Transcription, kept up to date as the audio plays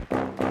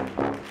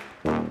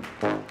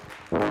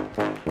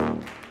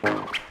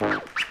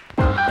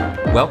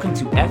Welcome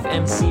to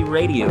FMC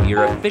Radio,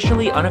 your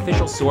officially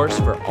unofficial source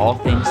for all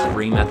things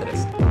Free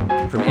Methodist.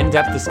 From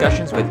in-depth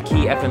discussions with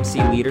key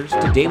FMC leaders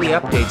to daily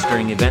updates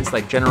during events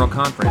like General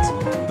Conference,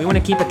 we want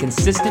to keep a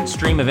consistent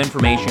stream of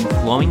information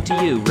flowing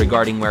to you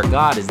regarding where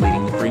God is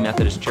leading the Free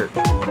Methodist Church.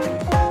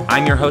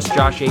 I'm your host,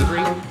 Josh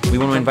Avery. We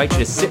want to invite you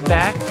to sit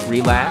back,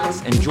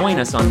 relax, and join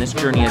us on this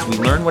journey as we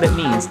learn what it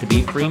means to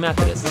be Free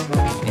Methodists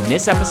in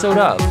this episode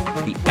of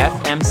the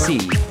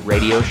FMC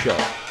Radio Show.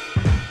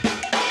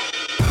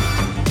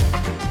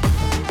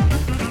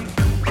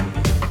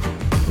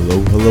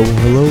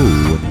 Hello,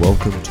 and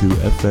welcome to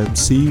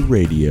FMC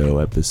Radio,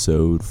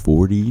 episode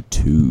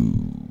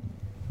 42.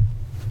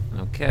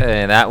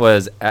 Okay, that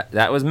was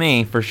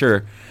me for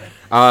sure.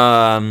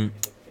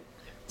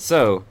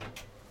 So,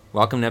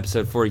 welcome to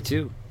episode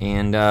 42,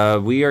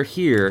 and we are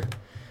here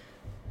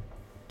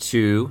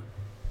to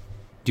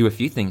do a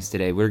few things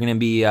today. We're going to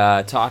be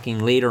talking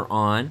later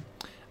on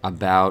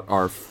about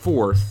our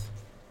fourth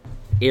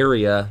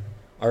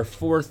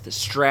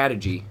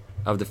strategy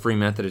of the Free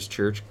Methodist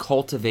Church,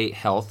 Cultivate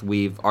Health.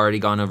 We've already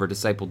gone over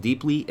Disciple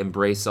Deeply,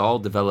 Embrace All,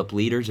 Develop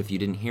Leaders. If you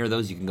didn't hear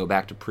those, you can go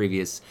back to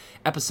previous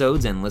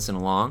episodes and listen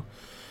along.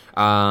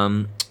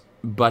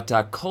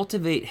 But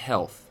Cultivate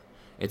Health,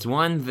 it's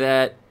one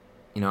that,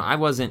 I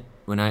wasn't,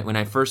 when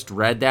I first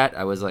read that,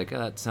 I was like,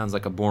 that sounds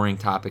like a boring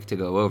topic to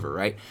go over,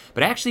 right?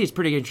 But actually, it's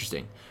pretty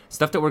interesting.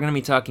 Stuff that we're going to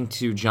be talking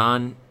to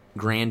John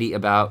Grandy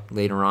about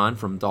later on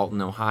from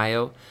Dalton,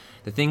 Ohio.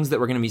 The things that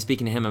we're going to be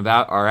speaking to him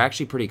about are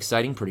actually pretty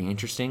exciting, pretty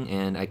interesting,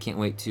 and I can't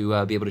wait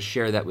to be able to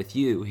share that with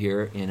you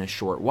here in a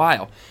short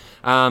while.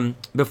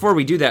 Before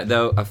we do that,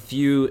 though, a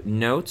few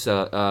notes,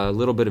 a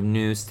little bit of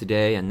news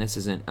today, and this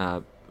isn't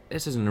a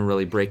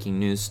really breaking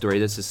news story.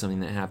 This is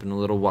something that happened a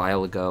little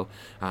while ago,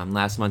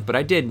 last month, but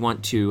I did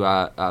want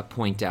to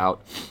point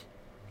out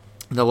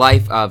the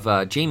life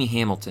of Jamie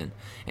Hamilton.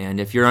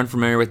 And if you're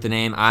unfamiliar with the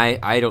name,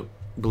 I don't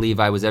believe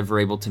I was ever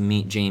able to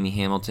meet Jamie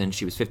Hamilton.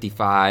 She was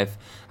 55.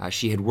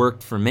 She had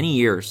worked for many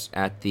years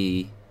at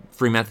the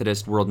Free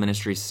Methodist World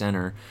Ministry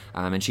Center,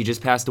 and she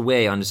just passed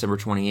away on December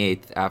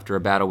 28th after a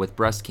battle with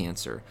breast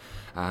cancer.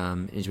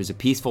 It was a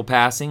peaceful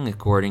passing,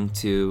 according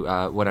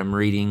to what I'm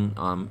reading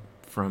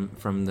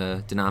from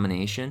the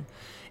denomination,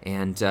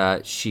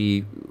 and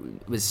she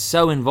was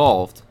so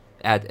involved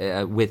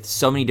with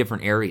so many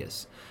different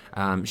areas.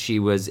 She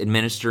was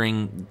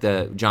administering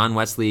the John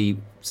Wesley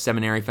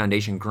Seminary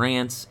Foundation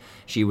grants.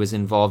 She was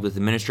involved with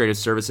administrative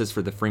services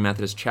for the Free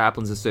Methodist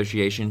Chaplains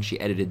Association. She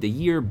edited the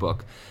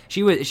yearbook.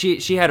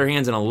 She had her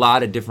hands in a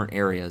lot of different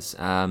areas.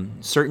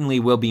 Certainly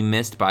will be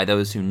missed by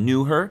those who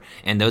knew her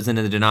and those in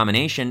the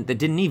denomination that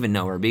didn't even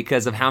know her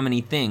because of how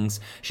many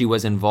things she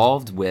was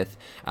involved with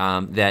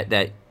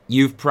that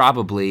you've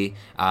probably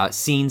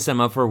seen some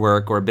of her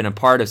work or been a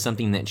part of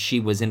something that she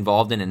was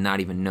involved in and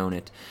not even known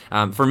it.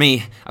 For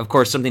me, of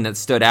course, something that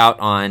stood out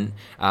on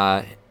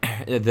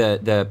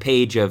the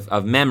page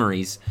of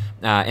memories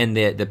and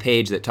the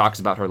page that talks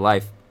about her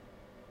life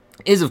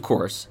is, of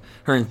course,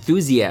 her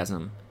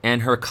enthusiasm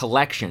and her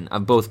collection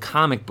of both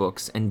comic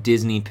books and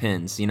Disney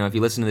pins. If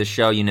you listen to this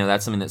show,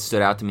 that's something that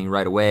stood out to me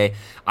right away.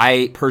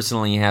 I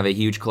personally have a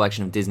huge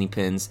collection of Disney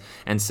pins,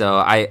 and so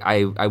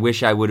I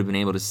wish I would have been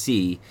able to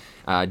see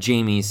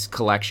Jamie's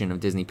collection of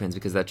Disney pins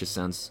because that just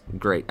sounds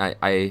great.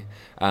 I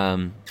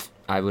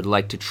would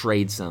like to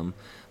trade some.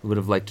 Would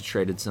have liked to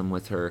traded some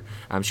with her.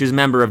 She was a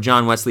member of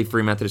John Wesley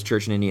Free Methodist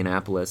Church in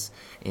Indianapolis,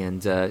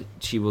 and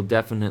she will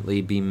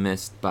definitely be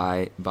missed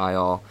by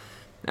all.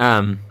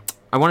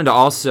 I wanted to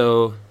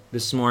also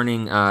this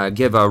morning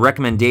give a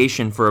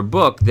recommendation for a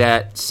book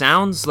that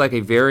sounds like a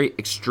very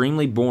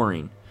extremely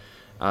boring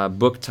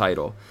book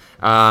title.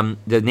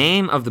 The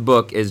name of the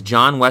book is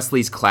John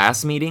Wesley's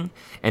Class Meeting,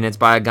 and it's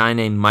by a guy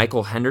named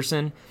Michael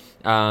Henderson.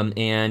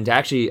 And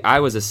actually,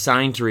 I was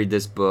assigned to read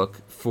this book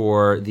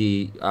for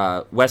the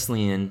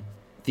Wesleyan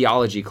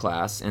theology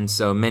class, and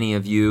so many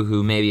of you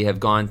who maybe have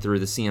gone through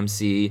the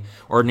CMC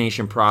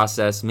ordination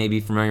process may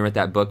be familiar with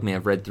that book, may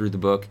have read through the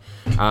book.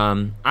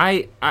 I'm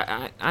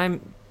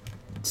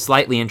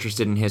slightly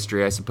interested in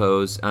history, I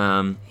suppose,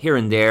 here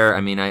and there.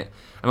 I'm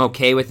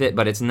okay with it,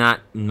 but it's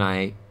not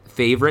my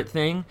favorite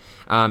thing.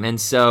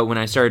 And so when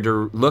I started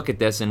to look at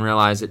this and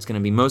realize it's going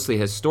to be mostly a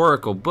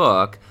historical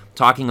book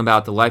talking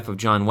about the life of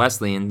John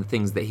Wesley and the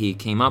things that he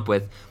came up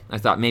with, I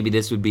thought maybe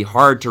this would be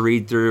hard to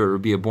read through or it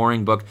would be a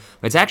boring book.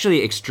 But it's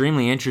actually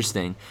extremely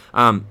interesting,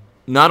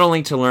 not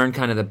only to learn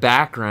kind of the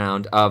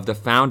background of the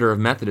founder of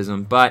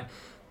Methodism, but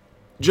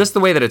just the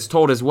way that it's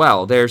told as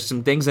well. There's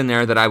some things in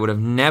there that I would have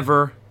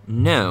never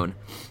known.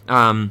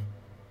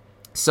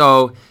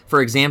 So,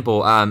 for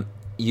example,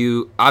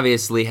 you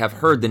obviously have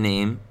heard the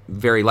name,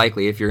 very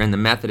likely, if you're in the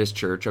Methodist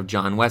Church, of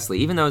John Wesley.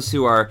 Even those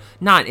who are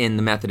not in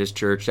the Methodist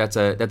Church, that's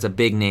a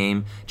big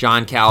name.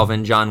 John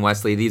Calvin, John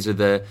Wesley, these are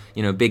the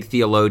big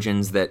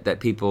theologians that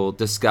people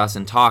discuss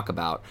and talk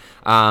about.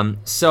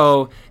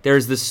 So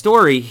there's the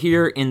story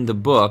here in the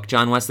book,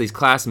 John Wesley's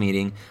Class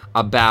Meeting,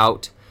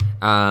 about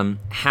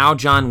how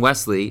John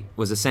Wesley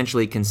was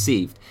essentially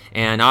conceived.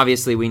 And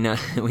obviously, we know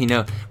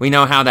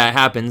how that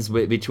happens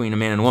between a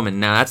man and a woman.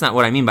 Now, that's not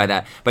what I mean by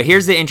that. But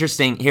here's the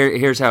interesting.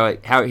 Here's how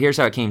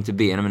it came to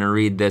be. And I'm going to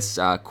read this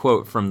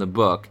quote from the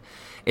book.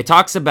 It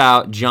talks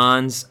about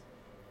John's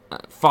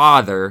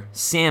father,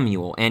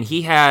 Samuel, and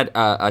he had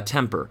a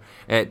temper.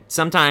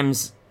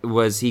 Sometimes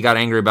he got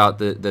angry about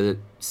the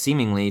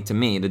seemingly, to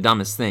me, the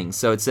dumbest things.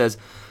 So it says,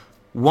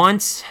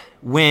 once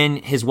when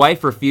his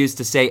wife refused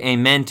to say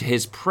amen to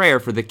his prayer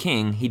for the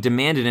king, he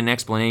demanded an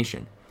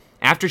explanation.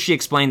 After she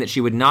explained that she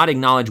would not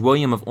acknowledge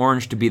William of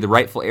Orange to be the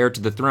rightful heir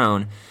to the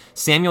throne,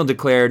 Samuel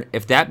declared,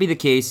 "If that be the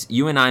case,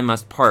 you and I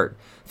must part.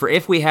 For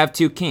if we have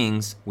 2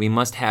 kings, we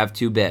must have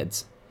 2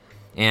 beds."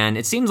 And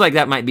it seems like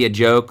that might be a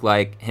joke,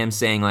 like him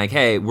saying, like,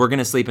 "Hey, we're going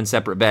to sleep in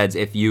separate beds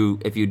if you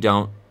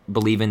don't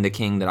believe in the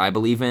king that I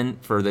believe in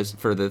for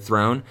the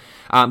throne."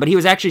 But he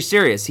was actually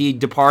serious. He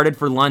departed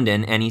for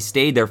London, and he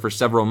stayed there for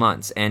several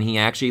months, and he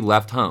actually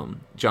left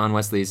home, John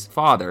Wesley's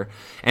father.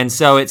 And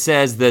so it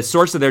says the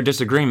source of their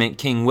disagreement,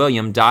 King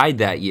William, died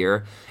that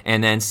year,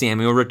 and then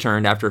Samuel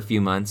returned after a few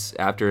months.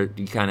 After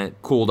he kind of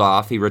cooled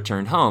off, he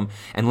returned home.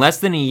 And less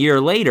than a year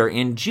later,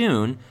 in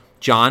June,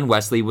 John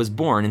Wesley was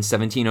born in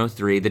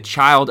 1703, the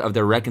child of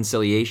their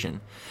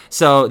reconciliation.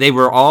 So they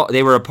were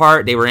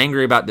apart. They were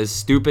angry about this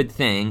stupid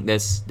thing,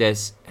 this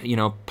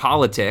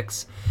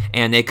politics,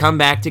 and they come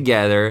back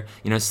together,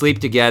 sleep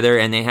together,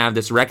 and they have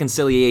this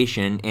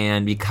reconciliation.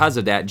 And because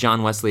of that,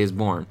 John Wesley is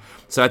born.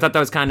 So I thought that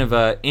was kind of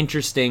an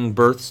interesting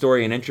birth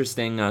story, an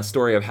interesting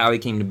story of how he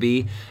came to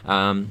be.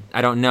 I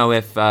don't know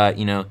if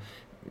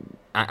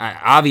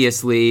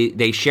obviously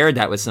they shared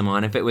that with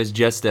someone. If it was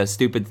just a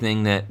stupid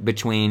thing that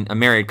between a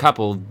married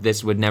couple,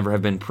 this would never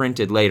have been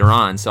printed later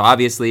on. So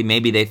obviously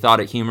maybe they thought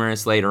it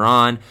humorous later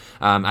on.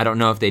 I don't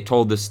know if they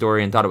told this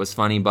story and thought it was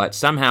funny, but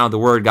somehow the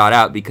word got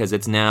out because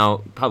it's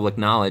now public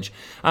knowledge.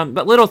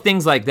 But little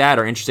things like that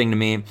are interesting to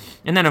me.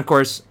 And then, of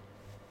course,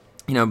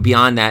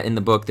 beyond that in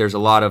the book, there's a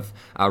lot of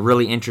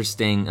really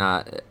interesting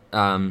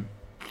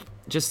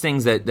just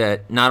things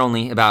that not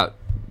only about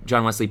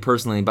John Wesley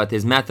personally, but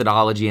his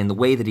methodology and the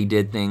way that he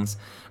did things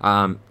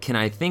can,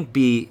 I think,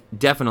 be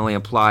definitely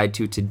applied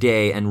to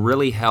today and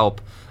really help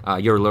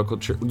your local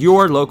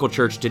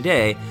church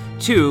today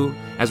to,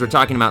 as we're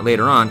talking about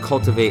later on,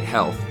 cultivate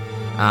health.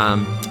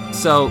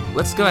 So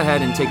let's go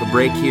ahead and take a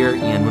break here,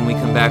 and when we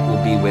come back,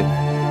 we'll be with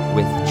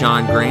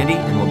John Grandy,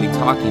 and we'll be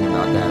talking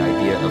about that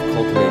idea of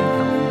cultivating health.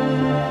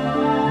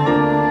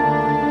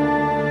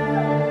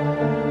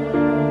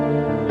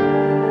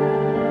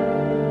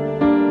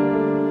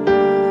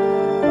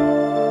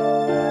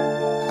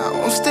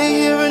 Stay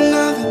here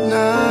another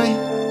night.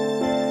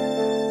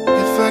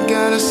 If I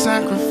gotta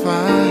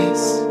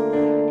sacrifice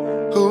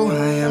who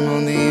I am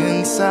on the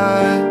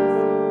inside,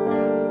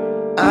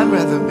 I'd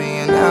rather be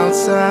an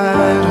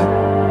outsider.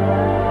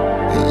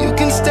 You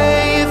can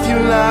stay if you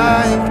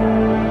like,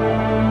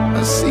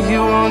 I'll see you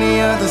on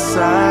the other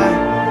side.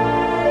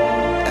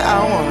 I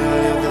wanna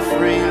live the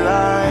free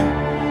life.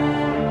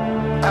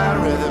 I'd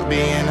rather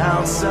be an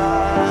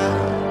outsider.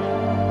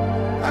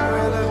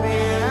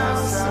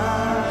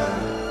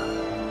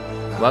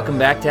 Welcome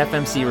back to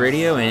FMC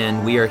Radio,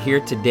 and we are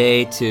here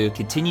today to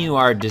continue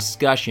our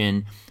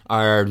discussion,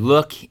 our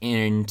look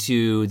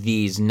into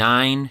these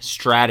 9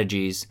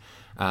 strategies,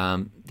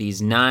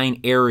 these 9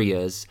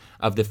 areas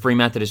of the Free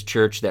Methodist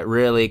Church that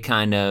really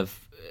kind of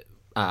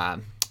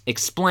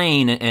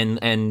explain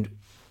and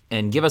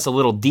give us a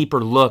little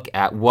deeper look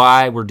at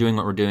why we're doing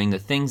what we're doing, the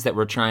things that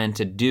we're trying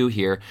to do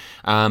here.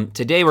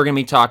 Today we're going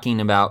to be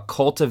talking about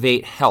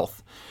Cultivate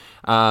Health,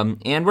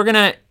 and we're going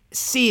to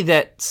see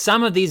that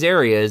some of these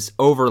areas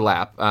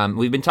overlap.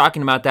 We've been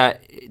talking about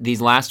that these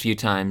last few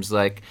times.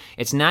 Like,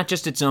 it's not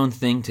just its own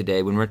thing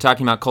today. When we're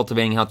talking about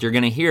cultivating health, you're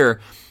going to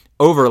hear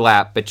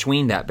overlap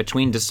between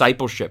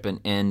discipleship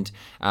and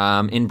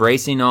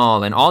embracing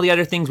all, and all the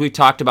other things we've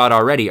talked about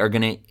already are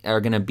going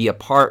to be a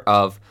part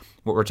of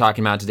what we're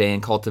talking about today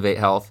in Cultivate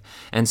Health.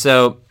 And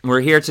so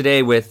we're here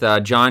today with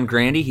John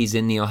Grandy. He's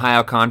in the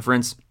Ohio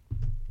Conference.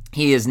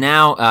 He is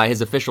now,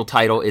 his official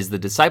title is the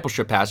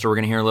discipleship pastor. We're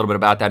going to hear a little bit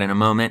about that in a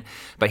moment.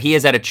 But he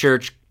is at a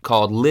church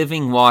called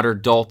Living Water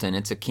Dalton.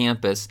 It's a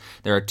campus.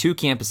 There are 2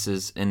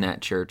 campuses in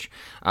that church.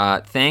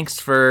 Thanks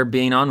for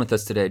being on with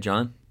us today,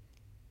 John.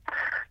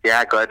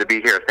 Yeah, glad to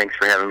be here. Thanks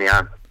for having me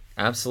on.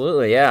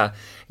 Absolutely, yeah.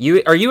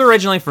 Are you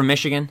originally from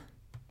Michigan?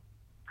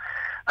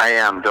 I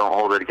am. Don't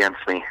hold it against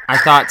me. I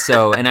thought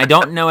so, and I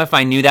don't know if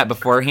I knew that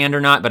beforehand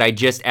or not, but I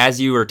just, as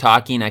you were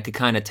talking, I could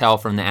kind of tell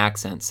from the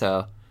accent,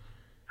 so...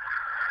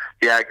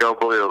 Yeah, go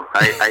blue.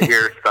 I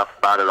hear stuff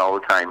about it all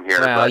the time here.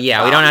 Well, but,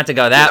 yeah, we don't have to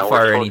go that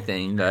far or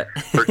anything, but...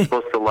 We're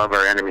supposed to love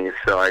our enemies,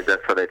 so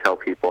that's what I tell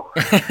people.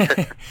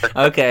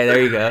 Okay,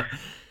 there you go.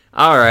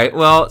 All right,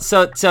 well,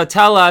 so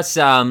tell us,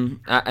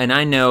 and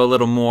I know a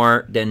little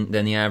more than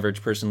the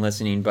average person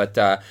listening, but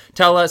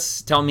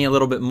tell me a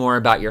little bit more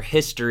about your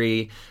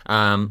history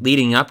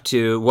leading up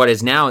to what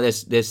is now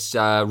this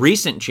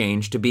recent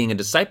change to being a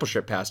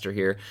discipleship pastor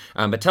here.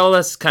 But tell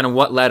us kind of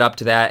what led up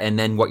to that and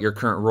then what your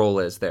current role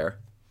is there.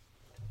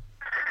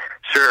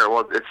 Sure.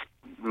 Well, it's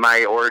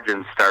my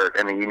origins start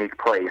in a unique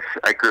place.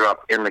 I grew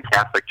up in the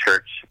Catholic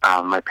Church.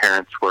 My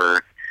parents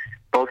were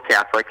both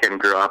Catholic and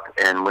grew up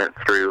and went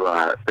through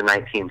the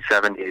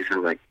 1970s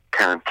and the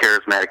kind of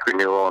charismatic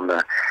renewal and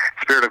the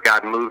Spirit of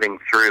God moving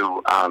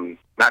through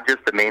not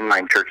just the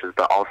mainline churches,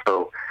 but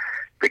also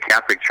the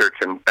Catholic Church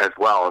as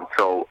well. And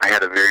so I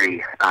had a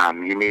very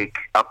unique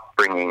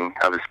upbringing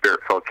of a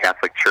Spirit-filled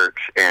Catholic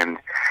Church and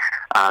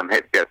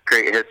had a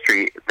great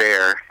history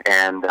there.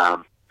 And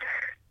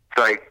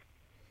so I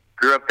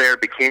grew up there,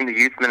 became the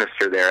youth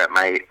minister there at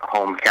my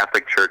home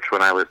Catholic church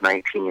when I was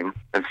 19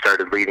 and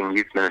started leading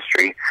youth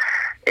ministry.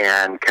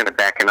 And kind of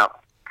backing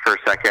up for a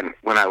second,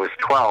 when I was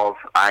 12,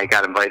 I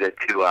got invited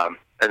to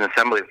an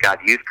Assembly of God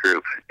youth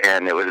group,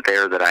 and it was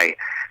there that I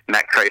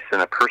met Christ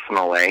in a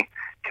personal way,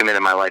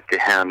 committed my life to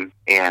Him,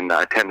 and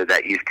attended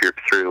that youth group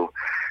through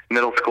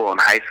middle school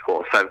and high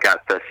school. So I've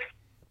got this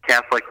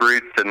Catholic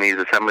roots and these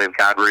Assembly of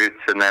God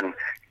roots, and then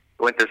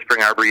went to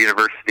Spring Arbor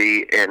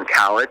University in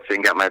college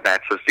and got my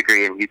bachelor's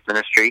degree in youth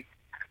ministry.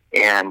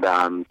 And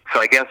so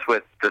I guess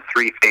with the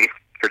three faith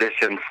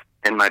traditions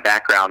in my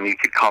background, you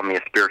could call me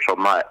a spiritual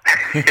mutt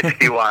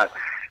if you want.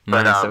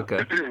 But Nice,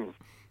 okay.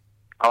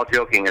 all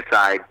joking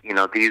aside,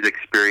 these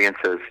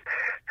experiences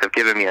have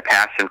given me a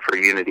passion for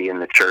unity in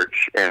the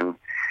church and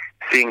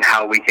seeing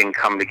how we can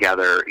come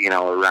together,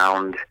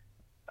 around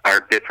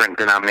our different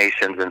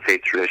denominations and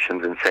faith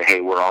traditions and say,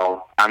 hey, we're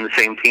all on the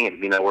same team.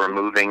 We're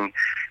moving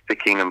the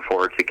kingdom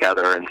forward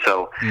together. And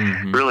so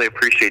really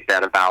appreciate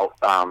that about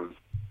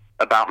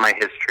my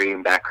history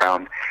and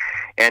background.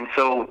 And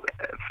so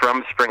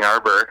from Spring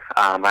Arbor,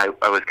 I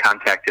was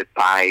contacted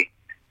by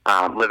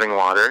Living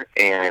Water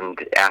and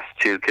asked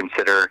to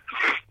consider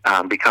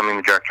becoming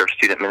the director of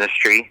student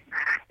ministry,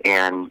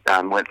 and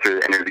went through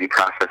the interview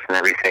process and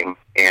everything.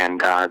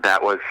 And that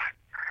was,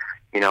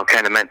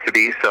 kind of meant to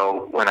be.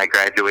 So when I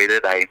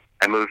graduated, I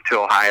moved to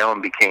Ohio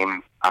and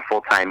became a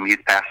full-time youth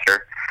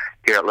pastor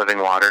here at Living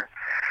Water.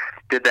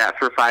 Did that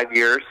for 5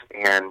 years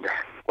and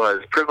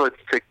was privileged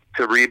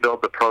to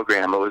rebuild the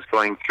program. It was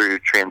going through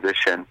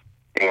transition.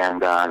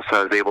 And so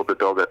I was able to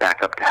build it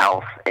back up to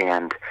health.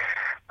 And,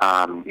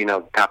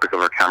 the topic of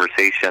our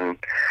conversation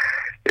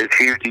is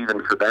huge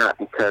even for that,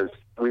 because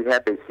we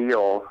had to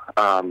heal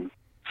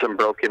some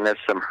brokenness,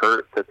 some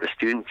hurt that the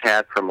students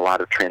had from a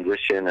lot of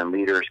transition and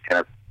leaders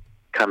kind of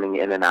coming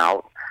in and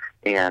out.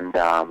 And,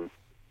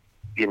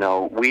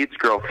 weeds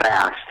grow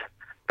fast,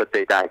 but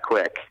they die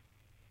quick.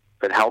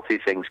 But healthy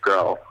things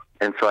grow.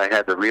 And so I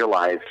had to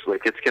realize,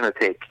 it's going to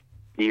take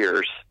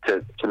years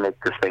to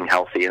make this thing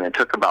healthy, and it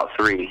took about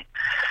 3.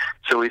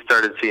 So we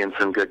started seeing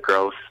some good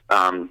growth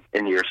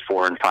in years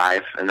 4 and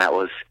 5, and that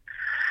was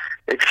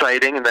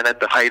exciting. And then at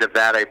the height of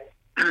that, I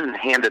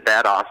handed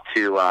that off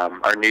to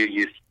our new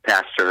youth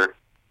pastor,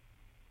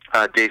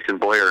 Jason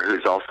Boyer,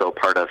 who's also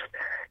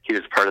he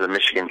was part of the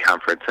Michigan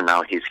Conference, and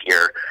now he's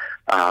here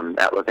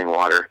at Living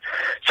Water.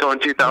 So in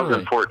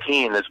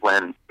 2014 is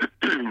when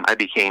I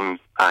became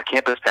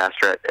campus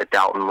pastor at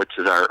Dalton, which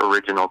is our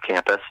original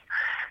campus.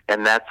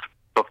 And that's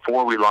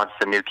before we launched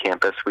the new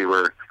campus. We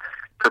were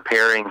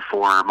preparing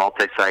for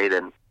multi-site,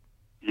 and,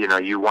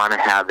 you want to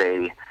have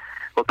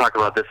we'll talk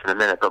about this in a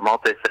minute, but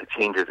multi-site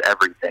changes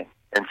everything.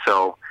 And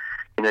so,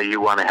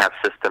 you want to have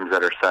systems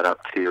that are set up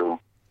to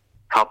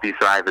help you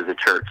thrive as a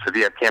church. So if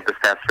you have campus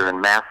pastor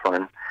in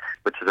Massillon,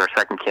 which is our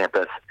second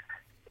campus,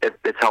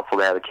 it's helpful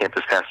to have a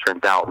campus pastor in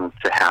Dalton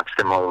to have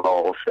similar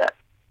roles that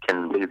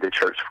can lead the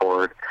church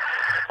forward.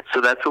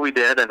 So that's what we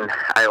did, and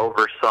I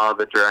oversaw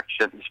the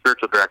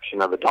spiritual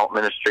direction of adult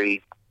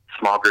ministry,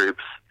 small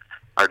groups,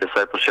 our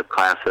discipleship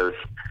classes,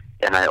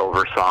 and I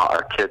oversaw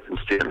our kids and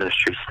student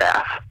ministry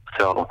staff.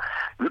 So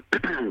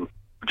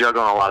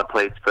juggling a lot of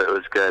plates, but it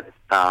was good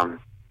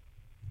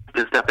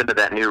to step into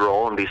that new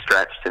role and be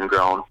stretched and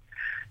grown.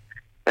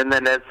 And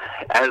then as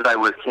I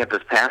was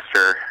campus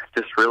pastor,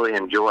 just really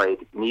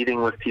enjoyed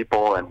meeting with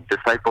people and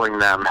discipling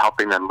them,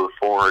 helping them move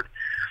forward,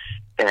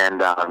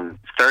 and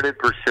started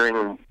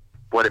pursuing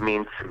what it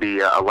means to be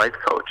a life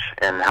coach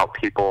and help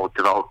people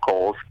develop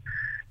goals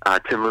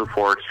to move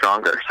forward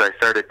stronger. So I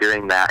started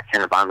doing that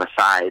kind of on the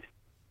side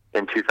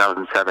in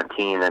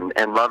 2017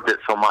 and loved it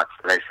so much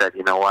that I said,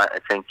 you know what, I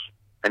think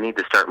I need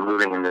to start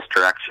moving in this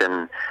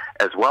direction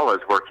as well as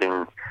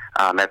working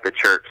at the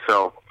church.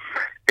 So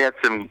we had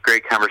some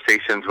great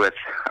conversations with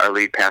our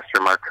lead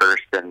pastor, Mark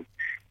Hurst, and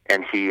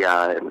he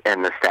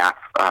and the staff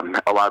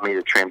allowed me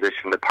to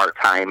transition to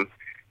part-time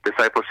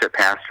discipleship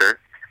pastor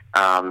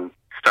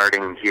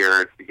starting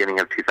here at the beginning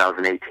of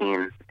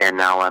 2018, and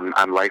now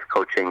I'm life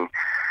coaching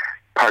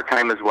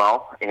part-time as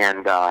well,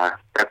 and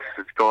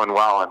it's going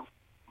well. I'm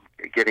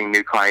getting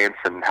new clients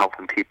and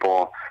helping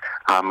people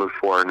move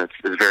forward, and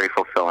it's very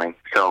fulfilling.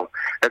 So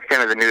that's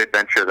kind of the new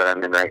adventure that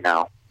I'm in right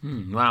now.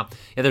 Wow.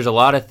 Yeah, there's a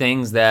lot of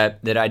things that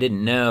I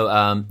didn't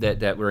know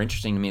that were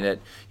interesting to me that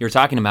you were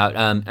talking about.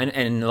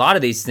 And a lot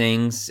of these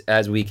things,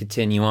 as we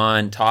continue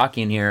on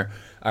talking here,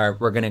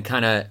 we're going to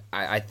kind of,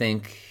 I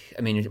think,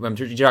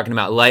 you're talking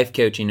about life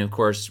coaching, of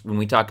course. When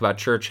we talk about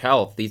church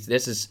health,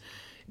 this is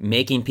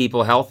making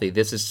people healthy.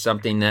 This is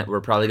something that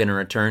we're probably going to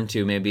return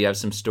to. Maybe you have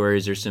some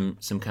stories or some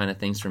kind of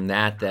things from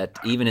that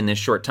even in this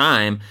short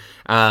time,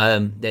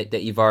 that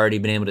you've already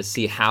been able to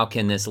see how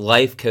can this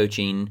life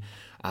coaching,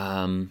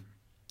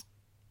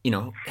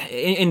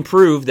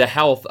 improve the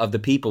health of the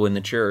people in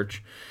the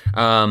church.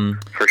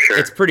 For sure.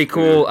 It's pretty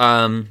cool.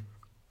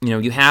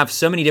 You have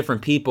so many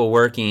different people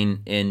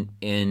working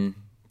in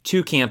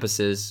 2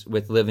 campuses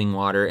with Living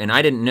Water, and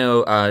I didn't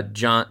know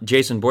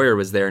Jason Boyer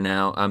was there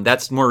now.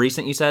 That's more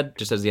recent, you said,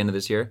 just as the end of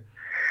this year?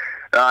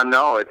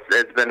 No,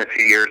 it's been a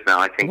few years now.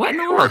 I think What?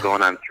 we're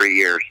going on 3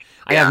 years.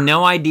 I have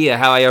no idea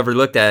how I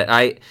overlooked that.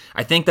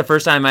 I think the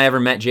first time I ever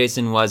met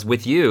Jason was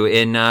with you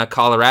in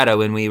Colorado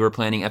when we were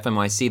planning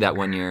FMYC that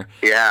one year.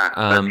 Yeah,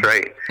 that's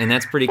right. And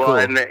that's pretty cool. cool.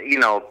 And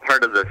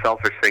part of the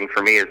selfish thing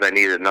for me is I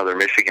needed another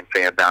Michigan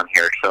fan down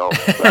here, so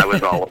I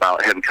was all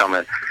about him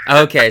coming.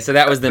 Okay, so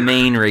that was the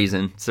main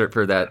reason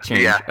for that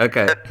change. Yeah.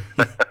 Okay.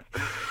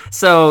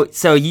 So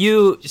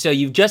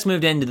you've just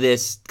moved into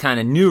this kind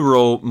of new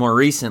role more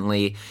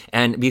recently,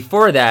 and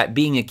before that,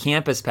 being a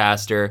campus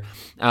pastor,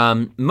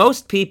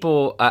 most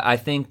people, I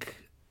think,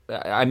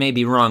 I may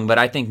be wrong, but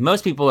I think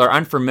most people are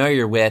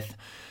unfamiliar with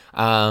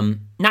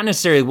not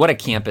necessarily what a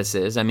campus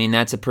is. I mean,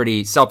 that's a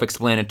pretty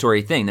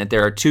self-explanatory thing, that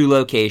there are 2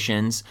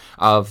 locations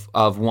of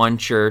one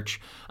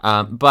church,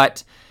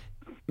 but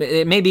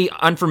it may be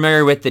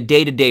unfamiliar with the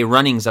day-to-day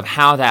runnings of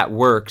how that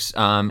works,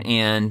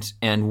 and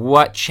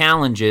what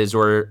challenges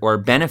or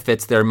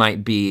benefits there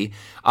might be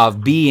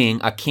of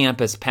being a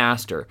campus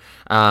pastor.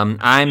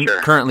 I'm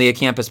currently a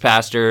campus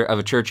pastor of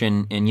a church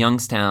in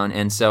Youngstown,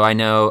 and so I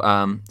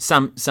know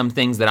some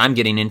things that I'm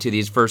getting into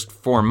these first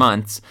 4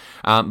 months.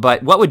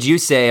 But what would you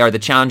say are the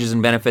challenges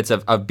and benefits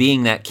of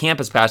being that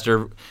campus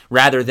pastor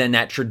rather than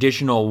that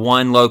traditional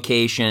one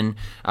location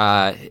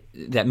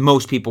that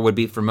most people would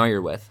be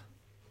familiar with?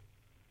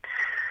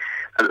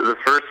 The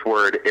first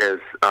word is,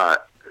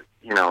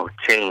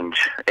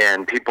 change,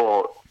 and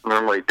people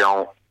normally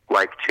don't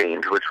like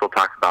change, which we'll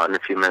talk about in a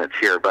few minutes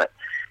here. But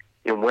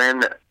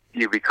when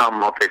you become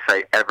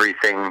multi-site,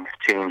 everything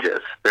changes.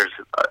 There's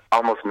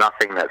almost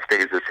nothing that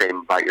stays the same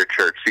about your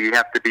church. So you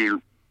have to be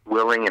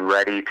willing and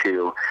ready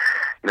to,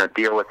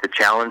 deal with the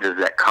challenges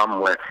that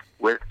come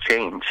with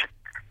change.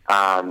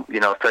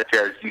 Such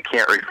as you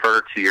can't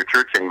refer to your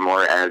church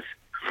anymore as,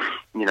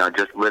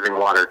 just Living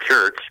Water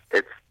Church.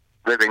 It's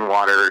Living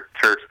Water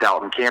Church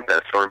Dalton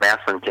Campus or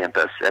Massillon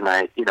Campus, and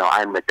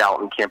I'm the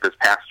Dalton Campus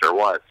pastor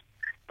was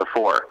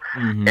before,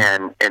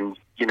 and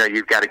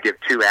you've got to give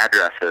 2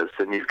 addresses,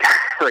 and you've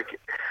got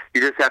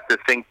you just have to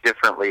think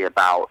differently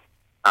about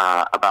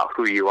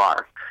who you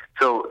are.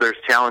 So there's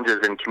challenges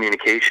in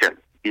communication,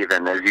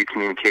 even as you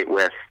communicate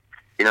with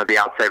the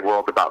outside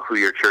world about who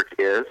your church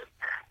is,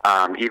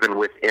 even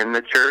within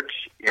the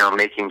church,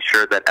 making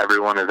sure that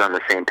everyone is on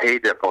the same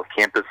page at both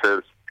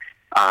campuses.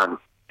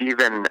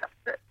 Even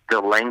the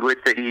language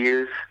that you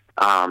use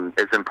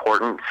is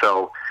important.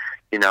 So,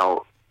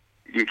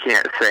 you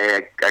can't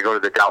say I go to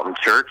the Dalton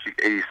church.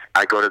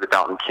 I go to the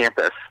Dalton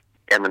campus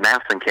and the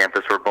Massillon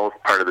campus. We're both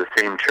part of the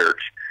same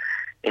church,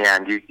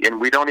 and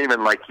we don't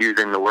even like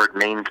using the word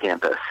main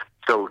campus.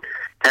 So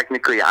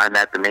technically, I'm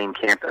at the main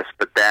campus,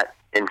 but that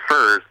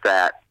infers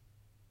that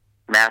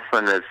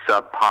Massillon is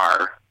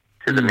subpar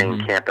to the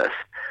main campus.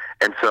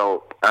 And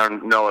so I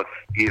don't know if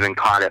you even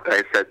caught it, but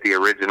I said the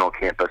original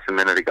campus a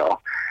minute ago,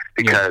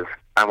 because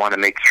I want to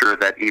make sure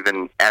that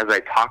even as I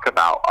talk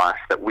about us,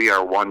 that we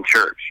are one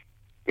church,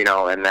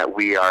 and that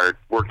we are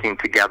working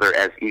together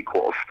as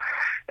equals.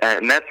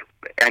 And that's,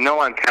 I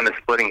know I'm kind of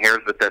splitting hairs,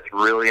 but that's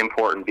really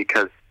important,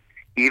 because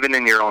even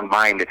in your own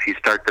mind, if you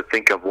start to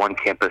think of one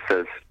campus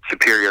as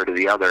superior to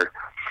the other,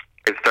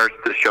 it starts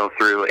to show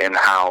through in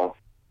how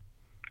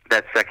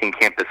that second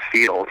campus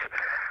feels.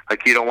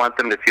 Like, you don't want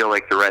them to feel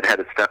like the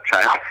redheaded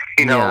stepchild,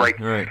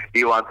 right.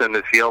 You want them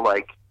to feel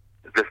like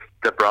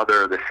the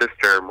brother or the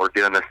sister, and we're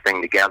doing this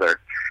thing together.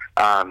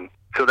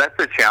 So that's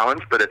a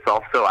challenge, but it's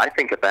also, I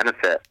think, a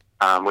benefit,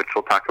 which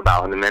we'll talk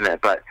about in a minute.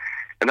 But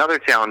another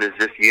challenge is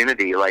just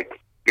unity.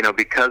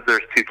 Because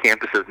there's 2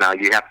 campuses now,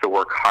 you have to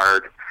work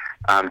hard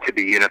to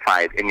be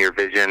unified in your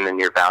vision and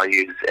your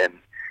values and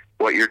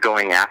what you're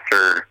going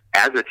after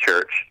as a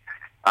church.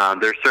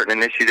 There's certain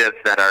initiatives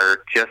that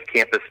are just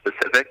campus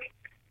specific,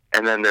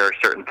 and then there are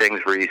certain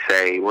things where you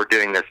say, we're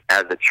doing this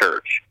as a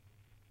church.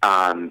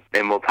 And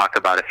we'll talk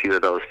about a few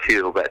of those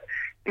too, but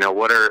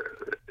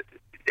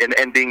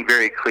and being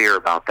very clear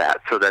about that,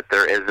 so that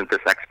there isn't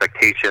this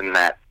expectation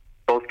that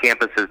both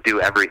campuses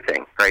do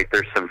everything, right?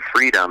 There's some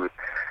freedom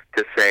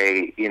to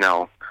say,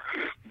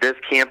 this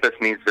campus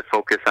needs to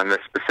focus on this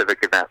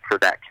specific event for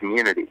that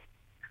community.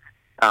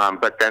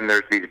 But then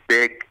there's these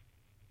big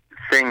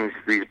things,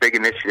 these big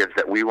initiatives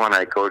that we want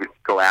to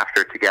go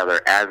after together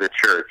as a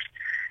church.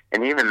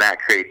 And even that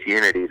creates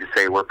unity to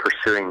say we're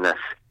pursuing this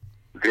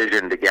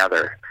vision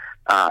together.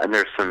 And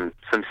there's some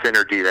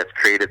synergy that's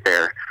created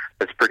there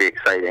that's pretty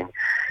exciting.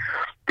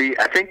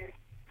 I think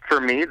for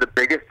me, the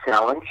biggest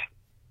challenge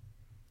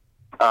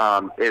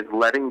is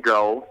letting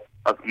go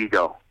of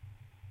ego.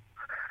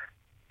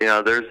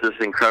 there's this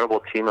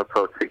incredible team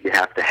approach that you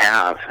have to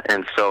have.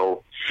 And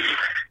so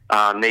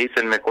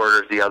Nathan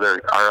McWhorter is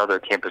our other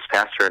campus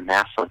pastor in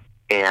Massillon.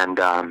 And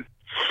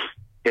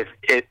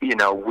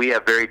we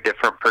have very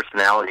different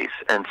personalities,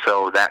 and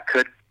so that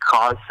could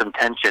cause some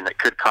tension. It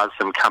could cause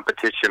some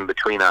competition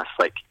between us.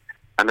 Like,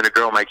 I'm going to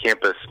grow my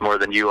campus more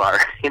than you are,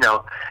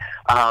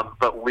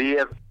 But we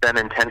have been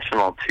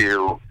intentional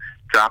to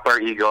drop our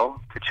ego,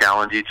 to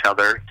challenge each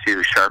other,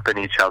 to sharpen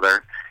each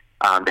other,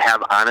 to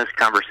have honest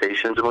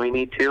conversations when we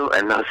need to,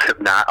 and those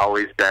have not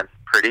always been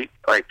pretty.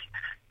 Like,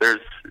 there's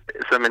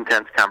some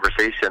intense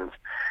conversations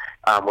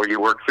where you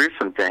work through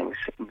some things,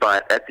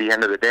 but at the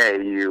end of the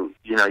day, you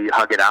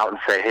hug it out and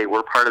say, hey,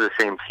 we're part of the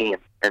same team,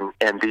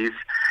 and these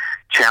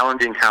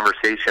challenging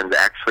conversations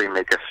actually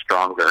make us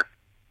stronger,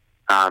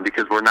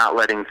 because we're not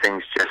letting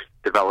things just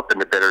develop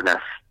into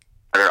bitterness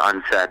that are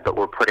unsaid, but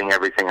we're putting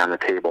everything on the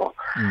table.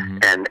 Mm-hmm.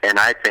 And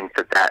I think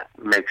that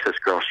makes us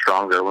grow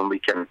stronger when we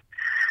can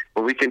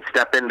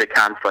step into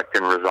conflict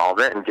and resolve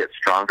it and get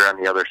stronger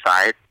on the other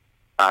side.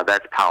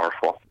 That's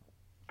powerful.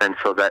 And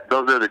so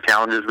those are the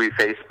challenges we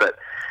face, but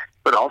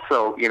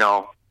also,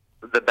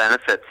 the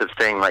benefits of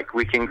saying, like,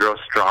 we can grow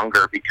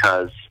stronger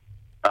because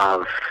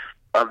of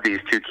these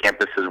two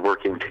campuses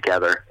working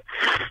together.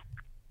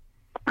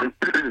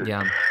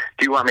 Yeah.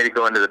 Do you want me to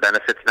go into the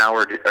benefits now,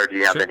 or do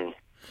you have any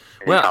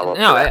Well,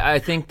 no, I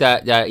think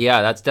that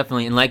that's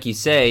definitely, and like you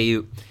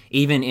say,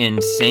 even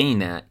in saying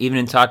that, even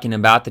in talking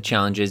about the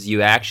challenges,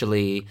 you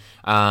actually,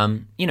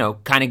 kind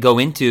of go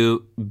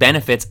into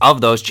benefits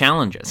of those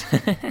challenges.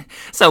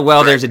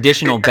 So, there's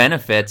additional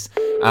benefits,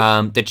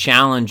 the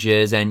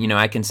challenges, and,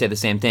 I can say the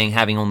same thing,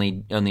 having only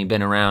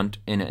been around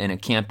in a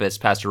campus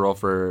pastor role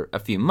for a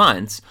few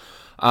months,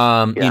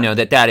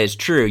 that is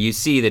true. You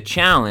see the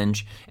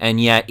challenge,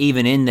 and yet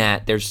even in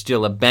that, there's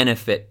still a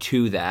benefit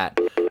to that.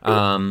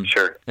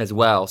 Sure. As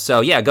well.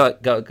 So go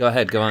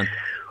ahead, go on.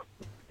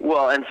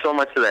 Well, and so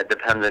much of that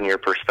depends on your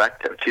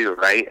perspective too,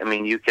 right? I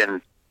mean, you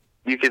can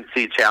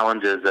see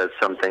challenges as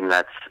something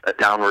that's a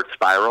downward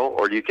spiral,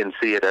 or you can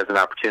see it as an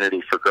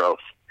opportunity for growth.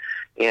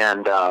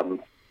 And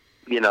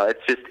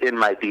it's just in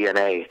my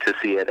DNA to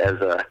see it as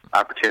a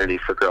opportunity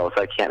for growth.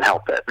 I can't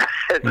help it.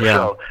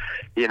 So,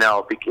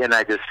 and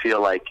I just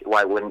feel like,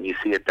 why wouldn't you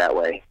see it that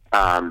way?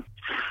 And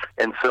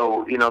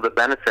so, the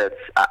benefits,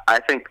 I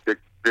think the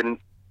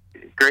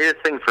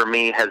greatest thing for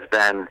me has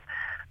been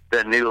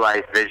the new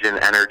life vision,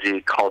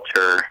 energy,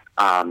 culture,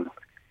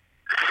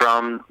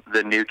 from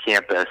the new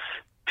campus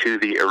to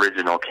the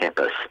original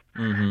campus.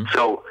 Mm-hmm.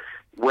 So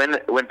when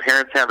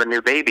parents have a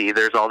new baby,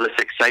 there's all this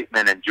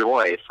excitement and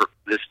joy for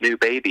this new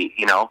baby,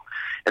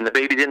 and the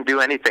baby didn't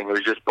do anything. It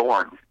was just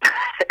born.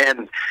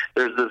 And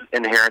there's this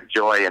inherent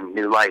joy in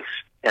new life.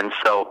 And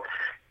so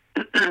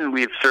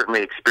we've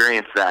certainly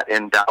experienced that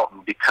in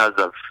Dalton because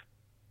of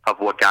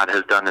what God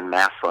has done in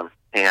Massillon.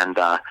 And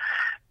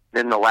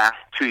in the last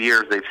 2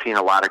 years, they've seen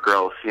a lot of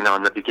growth. In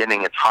the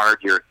beginning, it's hard.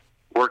 You're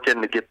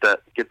working to get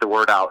the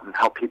word out and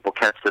help people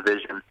catch the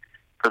vision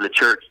for the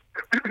church.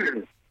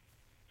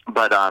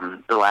 But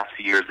the last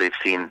few years, they've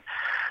seen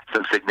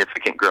some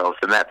significant growth,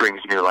 and that brings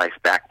new life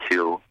back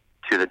to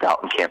the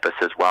Dalton campus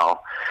as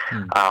well.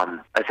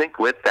 I think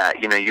with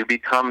that, you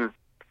become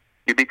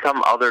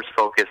others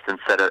focused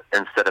instead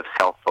of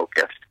self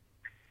focused.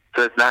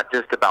 So it's not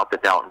just about the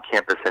Dalton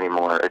campus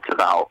anymore. It's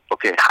about,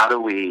 okay, how do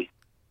we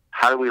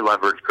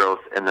leverage growth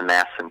in the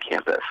Massillon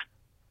campus?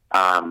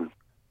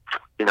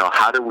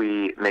 How do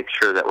we make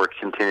sure that we're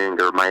continuing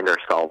to remind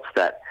ourselves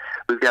that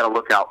we've got to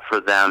look out for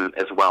them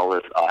as well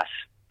as us?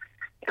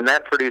 And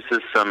that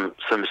produces some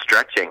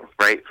stretching,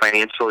 right,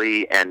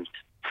 financially and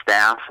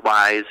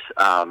staff-wise.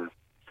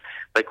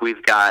 Like,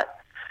 we've got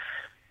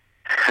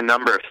a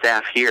number of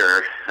staff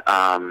here.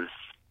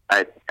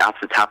 Off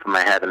the top of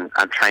my head,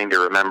 I'm trying to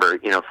remember,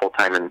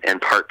 full-time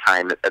and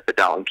part-time at the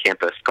Dalton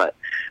campus, but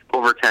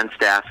over 10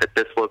 staff at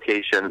this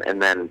location,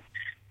 and then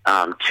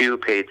 2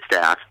 paid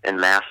staff in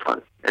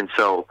Massillon. And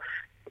so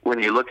when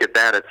you look at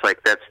that, it's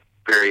like that's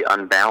very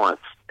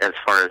unbalanced as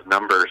far as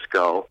numbers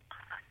go.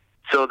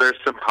 So there's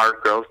some hard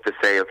growth to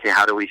say, okay,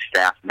 how do we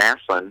staff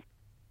Massillon,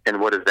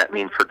 and what does that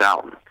mean for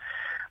Dalton?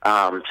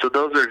 So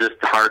those are just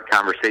hard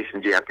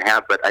conversations you have to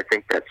have, but I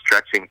think that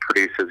stretching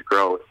produces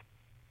growth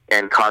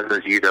and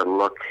causes you to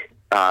look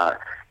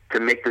to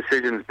make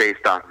decisions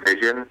based off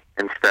vision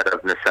instead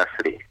of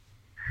necessity.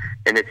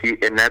 And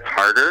that's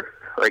harder.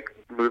 Like,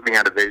 moving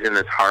out of vision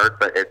is hard,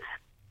 but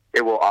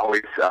it will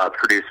always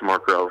produce more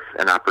growth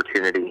and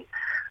opportunity,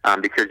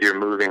 because you're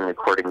moving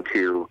according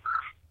to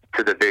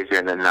the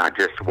vision and not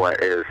just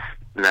what is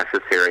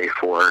necessary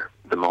for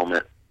the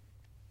moment.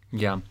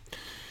 Yeah,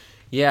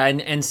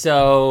 and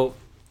so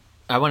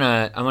I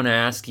wanna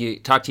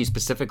talk to you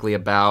specifically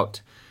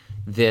about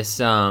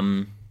this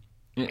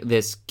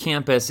this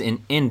campus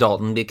in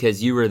Dalton,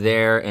 because you were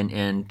there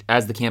and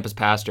as the campus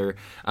pastor.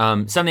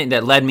 Something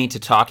that led me to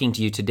talking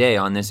to you today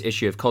on this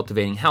issue of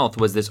cultivating health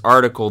was this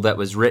article that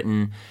was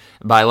written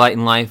by Light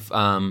and Life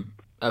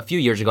a few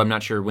years ago. I'm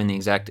not sure when the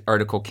exact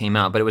article came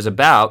out, but it was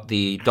about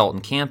the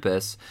Dalton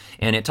campus,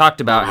 and it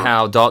talked about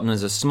how Dalton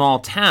is a small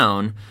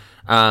town,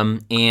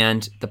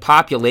 and the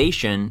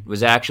population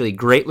was actually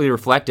greatly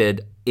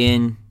reflected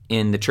in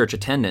the church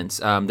attendance.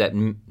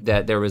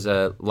 That there was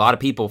a lot of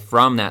people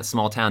from that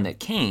small town that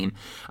came.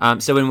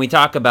 So when we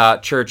talk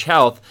about church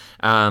health,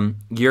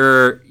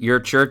 your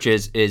church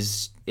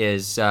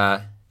is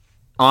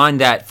on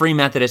that Free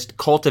Methodist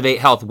Cultivate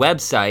Health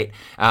website,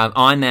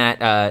 on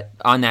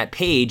that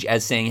page,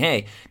 as saying,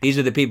 hey, these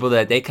are the people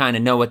that they kind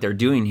of know what they're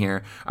doing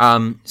here.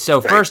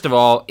 So first of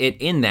all,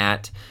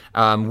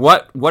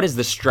 what is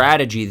the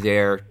strategy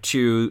there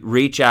to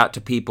reach out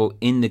to people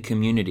in the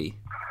community?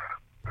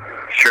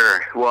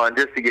 Sure. Well, and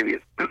just to give you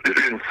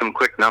some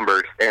quick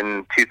numbers,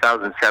 in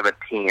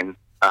 2017,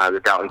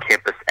 the Dalton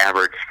campus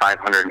averaged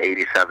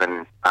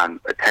 587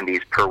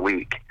 attendees per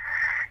week.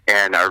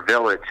 And our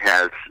village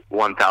has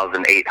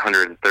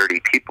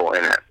 1,830 people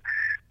in it.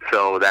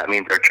 So that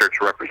means our church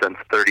represents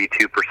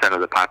 32%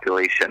 of the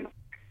population.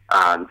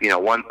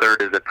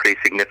 1/3 is a pretty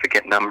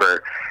significant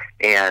number.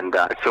 And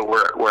so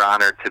we're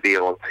honored to be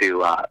able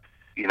to,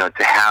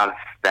 to have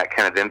that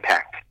kind of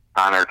impact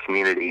on our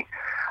community.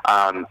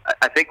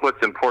 I think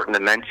what's important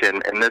to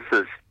mention, and this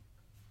is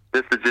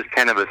just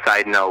kind of a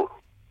side note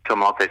to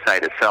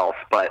multi-site itself,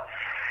 but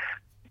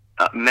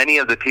many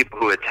of the people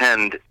who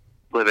attend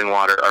Living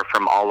Water are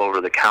from all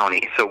over the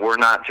county. So we're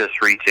not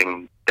just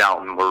reaching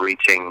Dalton, we're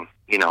reaching,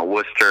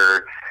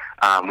 Worcester.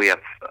 We have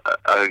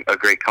a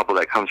great couple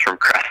that comes from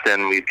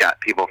Creston. We've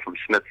got people from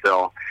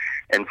Smithville.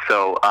 And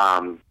so,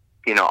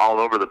 all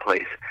over the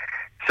place.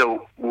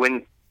 So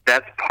when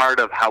that's part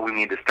of how we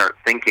need to start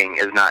thinking,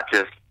 is not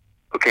just,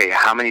 okay,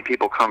 how many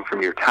people come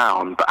from your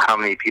town, but how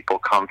many people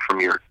come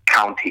from your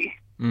county?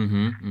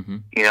 Mm-hmm,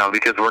 mm-hmm.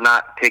 Because we're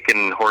not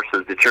taking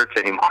horses to church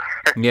anymore.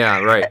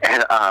 Yeah, right.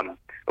 And,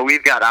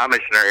 we've got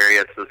Amish in our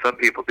area, so some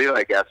people do,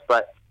 I guess.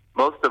 But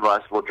most of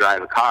us will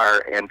drive a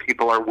car, and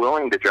people are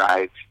willing to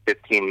drive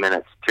 15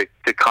 minutes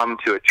to come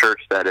to a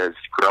church that is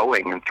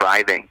growing and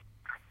thriving,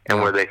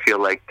 and where they feel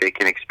like they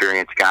can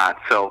experience God.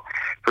 So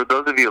for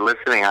those of you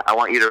listening, I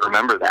want you to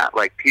remember that.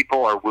 Like,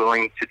 people are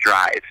willing to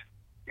drive.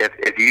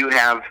 If you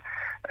have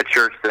a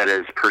church that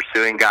is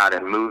pursuing God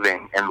and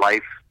moving, and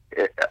life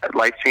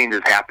change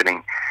is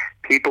happening,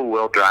 people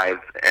will drive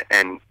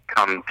and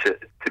come to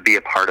be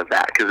a part of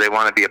that, because they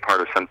want to be a part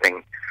of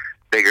something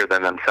bigger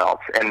than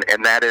themselves.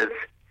 And that is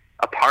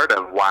a part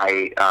of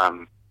why,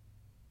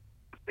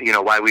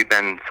 why we've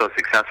been so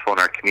successful in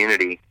our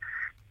community.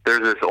 There's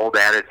this old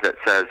adage that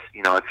says,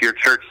 if your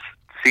church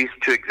ceased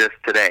to exist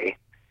today,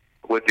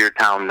 would your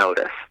town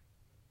notice?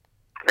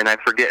 And I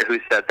forget who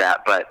said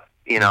that, but,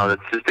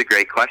 that's just a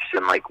great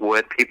question. Like,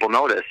 would people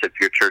notice if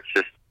your church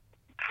just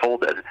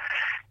folded?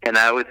 And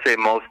I would say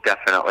most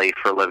definitely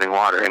for Living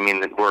Water. I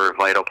mean, we're a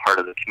vital part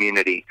of the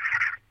community.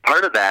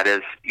 Part of that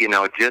is,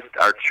 just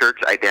our church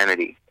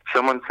identity.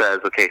 Someone says,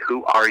 okay,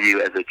 who are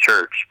you as a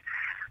church?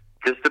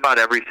 Just about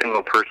every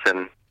single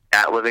person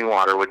at Living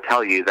Water would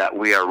tell you that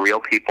we are real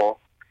people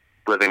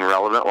living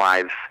relevant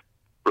lives,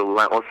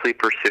 relentlessly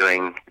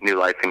pursuing new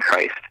life in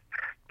Christ.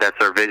 That's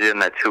our vision.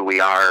 That's who we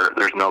are.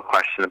 There's no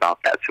question about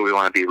that. So we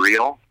want to be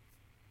real.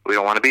 We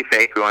don't want to be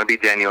fake. We want to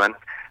be genuine.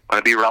 We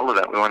want to be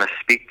relevant. We want to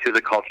speak to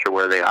the culture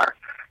where they are,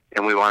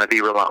 and we want to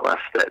be relentless.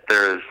 That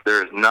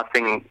there's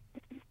nothing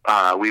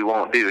we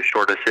won't do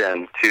short of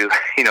sin to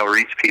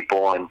reach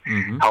people and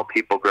help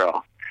people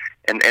grow.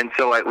 And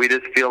so we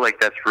just feel like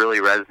that's really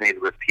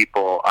resonated with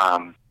people,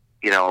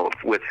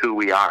 with who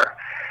we are.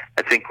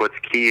 I think what's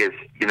key is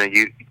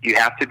you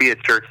have to be a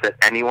church that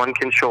anyone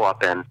can show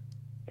up in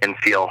and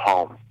feel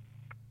home.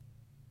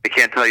 I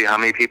can't tell you how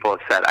many people have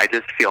said, I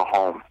just feel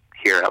home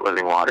here at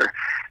Living Water.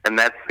 And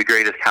that's the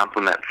greatest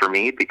compliment for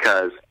me,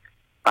 because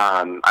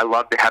I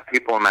love to have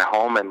people in my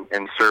home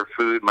and serve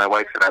food. My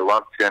wife and I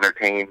love to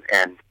entertain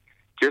and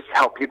just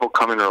help people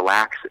come and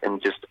relax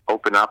and just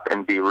open up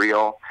and be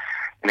real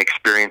and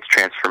experience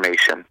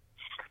transformation.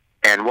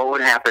 And what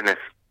would happen if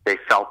they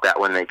felt that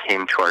when they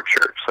came to our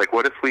church? Like,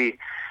 what if we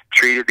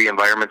treated the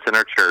environments in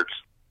our church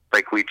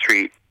like we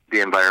treat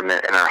the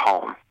environment in our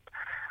home?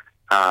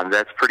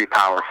 That's pretty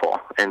powerful.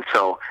 And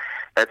so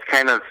that's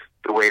kind of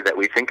the way that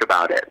we think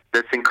about it.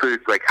 This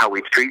includes like how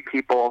we treat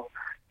people.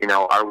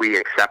 Are we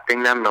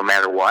accepting them no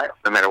matter what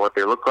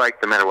they look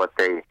like, no matter what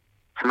they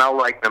smell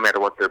like, no matter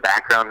what their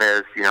background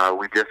is? Are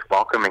we just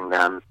welcoming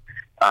them,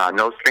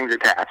 no strings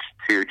attached,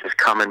 to just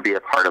come and be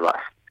a part of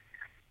us?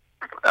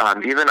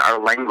 Even our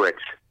language,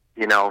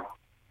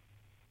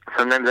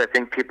 sometimes I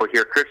think people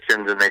hear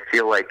Christians and they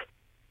feel like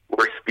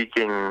we're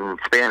speaking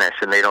Spanish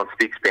and they don't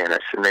speak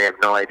Spanish and they have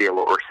no idea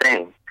what we're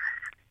saying.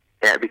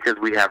 And because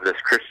we have this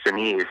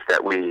Christianese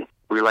that we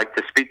like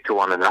to speak to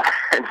one another.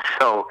 And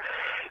so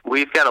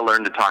we've got to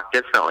learn to talk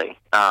differently.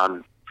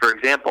 For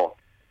example,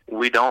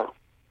 we don't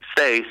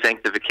say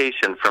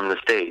sanctification from the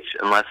stage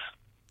unless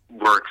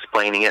we're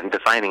explaining it and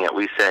defining it.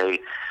 We say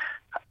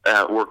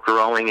we're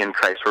growing in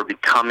Christ. We're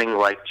becoming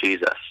like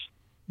Jesus.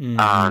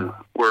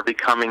 We're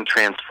becoming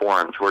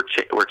transformed.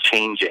 We're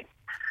changing.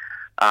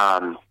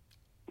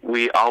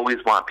 We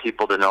always want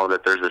people to know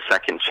that there's a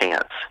second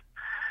chance.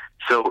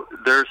 So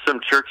there's some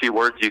churchy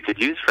words you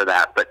could use for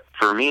that, but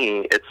for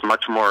me, it's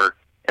much more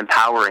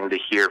empowering to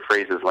hear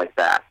phrases like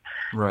that.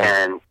 Right.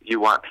 And you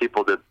want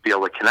people to be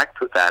able to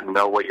connect with that and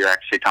know what you're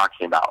actually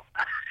talking about.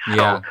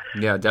 Yeah, So,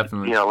 yeah,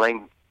 definitely. you know,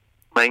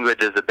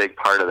 language is a big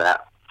part of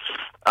that.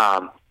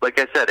 Like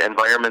I said,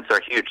 environments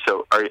are huge.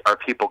 So are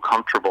people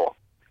comfortable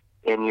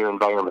in your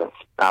environments,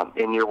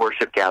 in your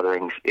worship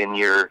gatherings, in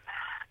your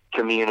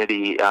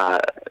community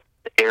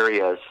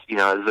areas? You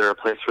know, is there a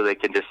place where they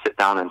can just sit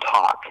down and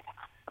talk?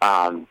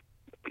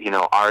 You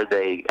know, are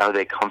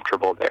they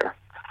comfortable there?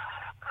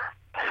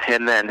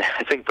 And then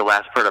I think the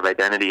last part of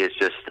identity is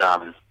just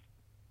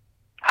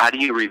how do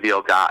you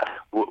reveal God?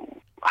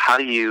 How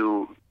do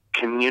you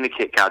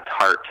communicate God's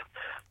heart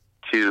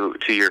to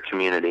your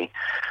community?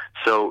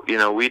 So, you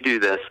know, we do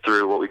this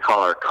through what we call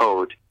our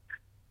code.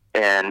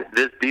 And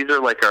these are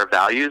like our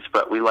values,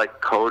 but we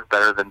like code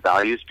better than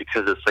values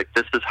because it's like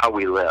this is how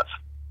we live.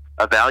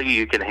 A value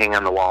you can hang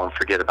on the wall and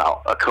forget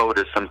about. A code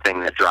is something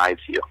that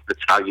drives you.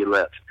 It's how you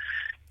live.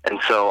 And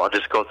so I'll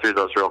just go through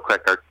those real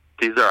quick.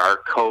 These are our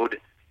code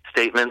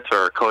statements or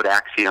our code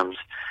axioms.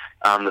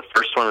 The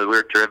first one is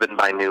we're driven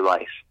by new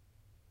life.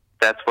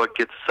 That's what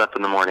gets us up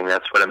in the morning.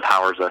 That's what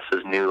empowers us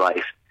is new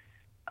life.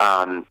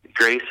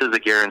 Grace is a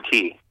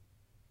guarantee.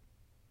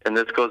 And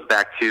this goes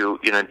back to,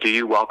 you know, do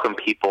you welcome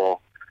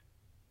people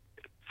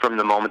from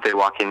the moment they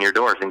walk in your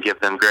doors and give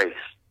them grace?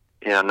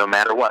 You know, no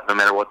matter what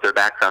their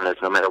background is,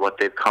 no matter what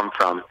they've come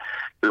from,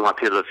 we want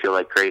people to feel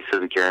like grace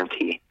is a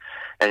guarantee.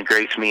 And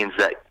grace means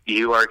that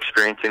you are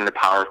experiencing the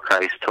power of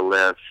Christ to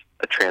live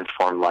a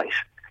transformed life.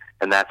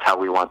 And that's how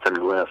we want them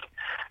to live.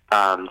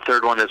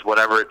 Third one is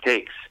whatever it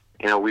takes.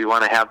 You know, we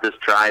want to have this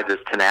drive, this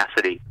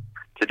tenacity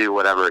to do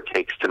whatever it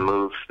takes to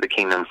move the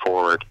kingdom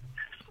forward.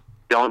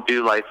 Don't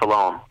do life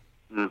alone.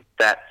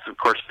 That, of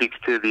course, speaks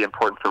to the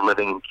importance of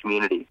living in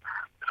community.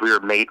 We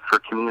were made for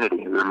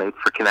community. We were made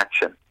for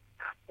connection.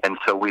 And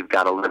so we've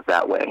got to live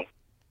that way.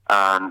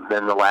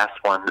 Then the last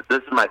one, this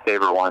is my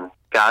favorite one.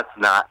 God's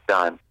not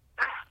done.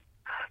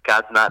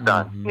 God's not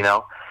done, you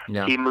know?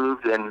 Yeah. He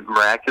moved in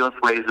miraculous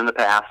ways in the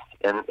past,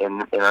 in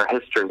our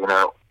history, in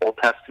our Old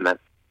Testament,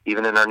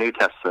 even in our New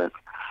Testament.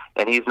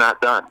 And he's not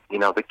done. You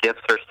know, the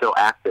gifts are still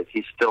active.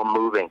 He's still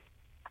moving.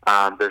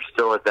 There's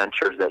still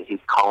adventures that he's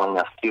calling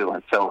us to.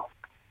 And so,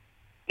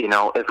 you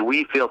know, if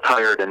we feel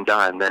tired and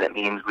done, then it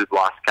means we've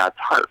lost God's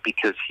heart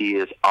because he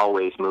is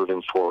always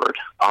moving forward,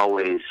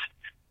 always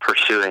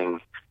pursuing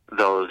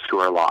those who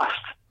are lost.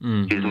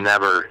 Mm-hmm. He's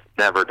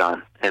never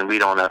done. And we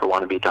don't ever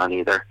want to be done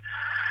either.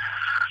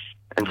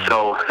 And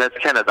so that's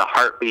kind of the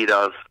heartbeat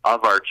of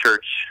our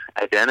church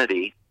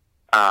identity.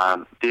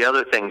 The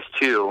other things,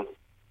 too,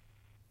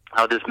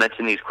 I'll just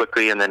mention these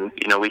quickly, and then,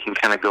 you know, we can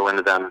kind of go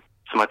into them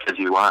as much as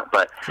you want.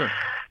 But sure.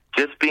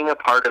 Just being a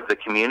part of the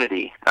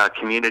community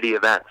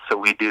events. So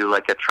we do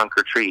like a trunk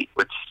or treat,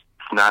 which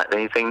is not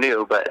anything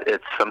new, but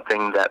it's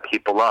something that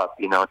people love,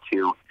 you know,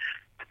 to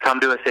come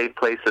to a safe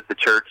place at the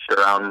church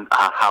around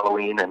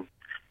Halloween, and,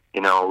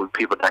 you know,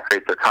 people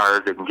decorate their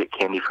cars. They can get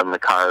candy from the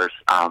cars.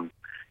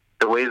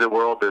 The way the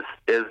world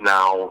is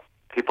now,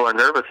 people are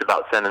nervous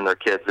about sending their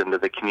kids into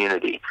the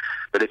community.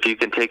 But if you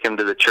can take them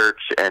to the church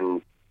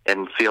and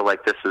feel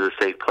like this is a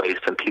safe place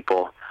and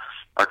people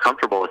are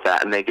comfortable with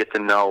that and they get to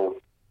know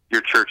your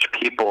church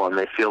people and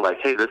they feel like,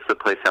 hey, this is the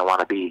place I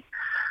want to be.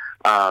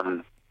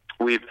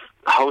 We've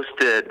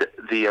hosted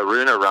the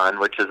Aruna Run,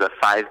 which is a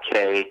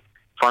 5K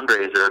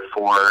fundraiser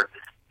for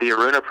the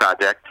Aruna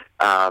Project,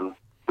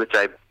 which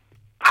I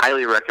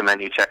highly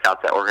recommend you check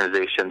out that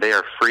organization. They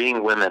are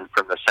freeing women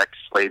from the sex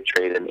slave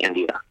trade in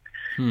India.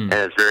 And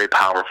it's very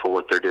powerful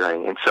what they're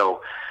doing. And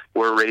so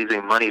we're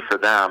raising money for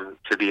them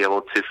to be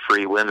able to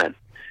free women.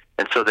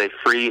 And so they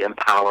free,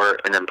 empower,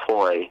 and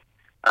employ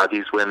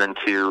these women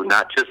to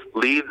not just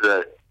leave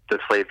the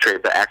slave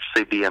trade, but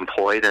actually be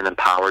employed and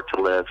empowered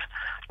to live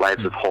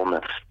lives of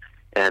wholeness.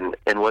 And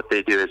what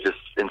they do is just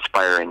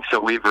inspiring. So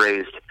we've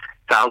raised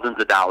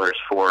thousands of dollars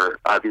for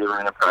the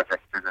Aruna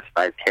Project through this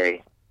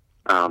 5K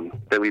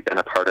that we've been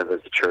a part of as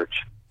a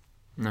church.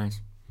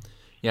 Nice.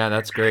 Yeah,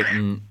 that's great.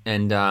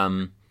 And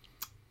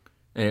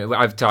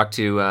I've talked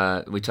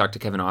to we talked to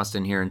Kevin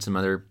Austin here and some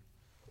other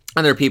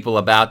people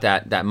about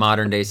that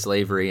modern day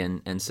slavery,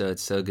 and so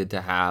it's so good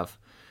to have.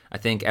 I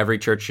think every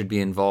church should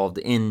be involved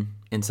in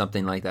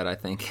something like that. I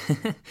think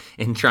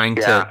in trying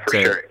to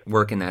sure.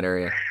 work in that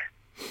area.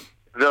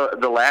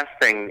 The last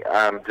thing,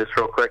 just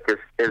real quick,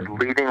 is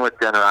leading with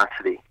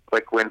generosity.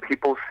 Like when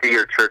people see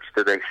your church,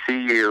 do they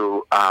see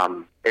you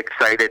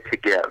excited to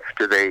give?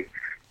 Do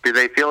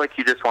they feel like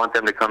you just want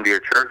them to come to your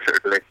church, or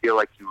do they feel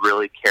like you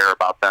really care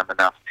about them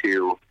enough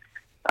to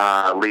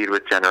lead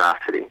with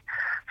generosity?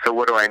 So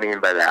what do I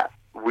mean by that?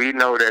 We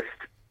noticed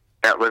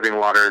at Living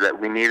Water that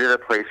we needed a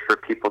place for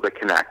people to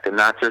connect, and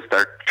not just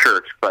our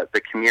church, but the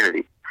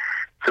community.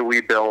 So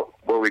we built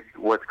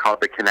what's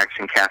called the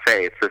Connection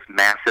Cafe. It's this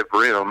massive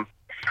room,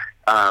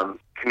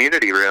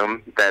 community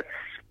room that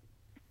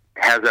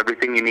has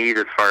everything you need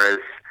as far as,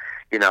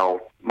 you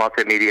know,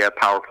 multimedia,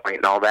 PowerPoint,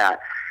 and all that.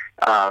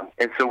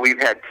 And so we've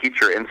had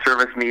teacher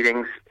in-service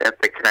meetings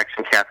at the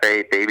Connection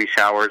Cafe, baby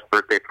showers,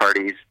 birthday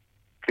parties.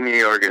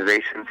 Community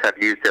organizations have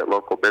used it,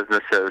 local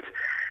businesses.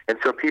 And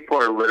so people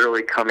are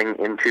literally coming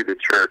into the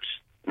church,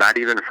 not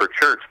even for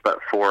church, but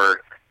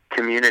for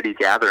community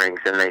gatherings,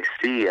 and they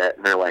see it,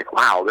 and they're like,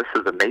 wow, this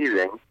is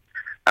amazing.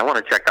 I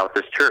want to check out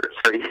this church.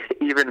 So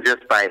even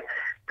just by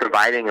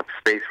providing a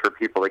space for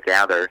people to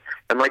gather,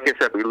 and like I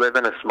said, we live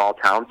in a small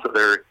town, so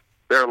there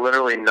are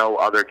literally no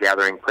other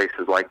gathering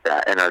places like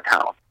that in our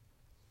town,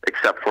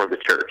 except for the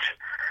church,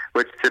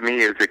 which to me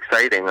is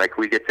exciting. Like,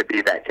 we get to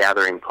be that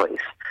gathering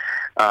place.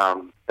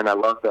 And I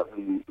love that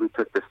we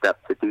took the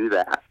step to do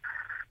that.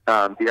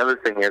 The other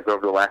thing is,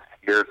 over the last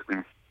few years,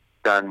 we've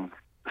done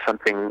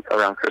something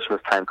around Christmas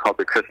time called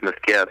the Christmas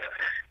Gift,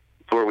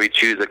 where we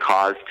choose a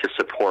cause to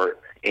support.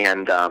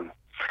 And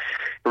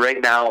right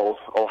now,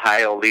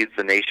 Ohio leads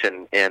the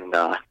nation in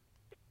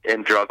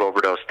drug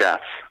overdose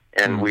deaths,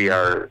 and we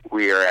are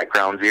at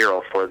ground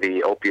zero for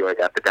the opioid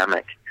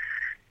epidemic.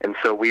 And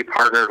so we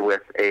partnered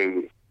with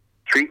a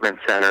treatment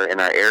center in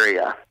our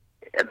area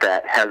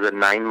that has a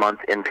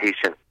 9-month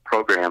inpatient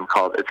program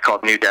called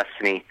New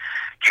Destiny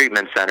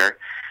Treatment Center,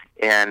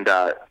 and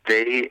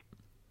they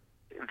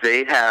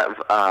have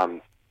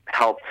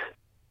helped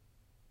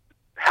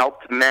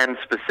men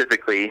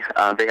specifically.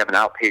 They have an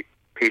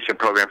outpatient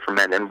program for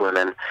men and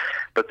women,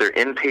 but their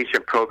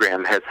inpatient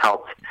program has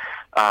helped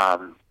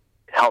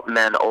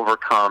men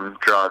overcome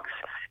drugs,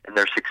 and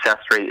their success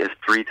rate is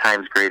 3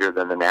 times greater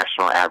than the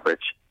national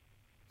average,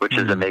 which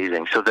is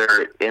amazing. So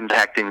they're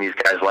impacting these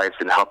guys' lives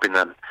and helping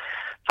them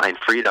find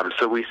freedom.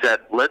 So we said,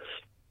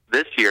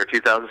 this year,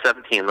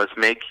 2017, let's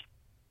make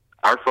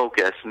our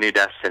focus New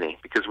Destiny,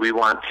 because we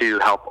want to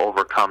help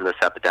overcome this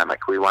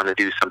epidemic. We want to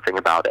do something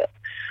about it.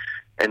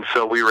 And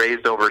so we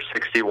raised over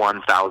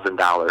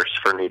 $61,000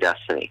 for New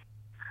Destiny.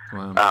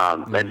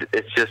 Wow. And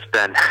it's just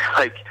been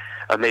like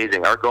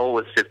amazing. Our goal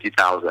was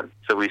 $50,000,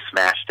 so we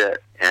smashed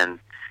it. And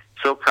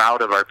so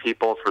proud of our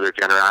people for their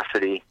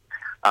generosity.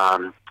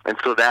 And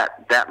so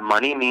that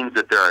money means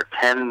that there are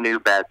 10 new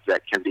beds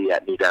that can be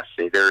at New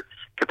Destiny. Their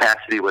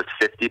capacity was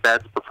 50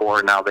 beds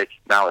before, now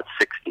it's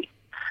 60.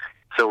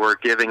 So we're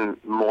giving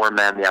more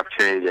men the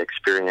opportunity to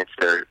experience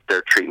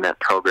their treatment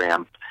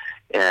program.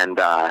 And,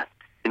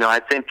 I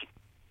think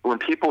when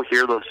people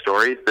hear those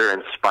stories, they're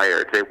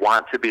inspired. They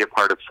want to be a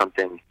part of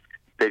something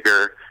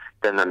bigger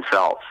than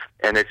themselves.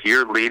 And if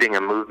you're leading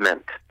a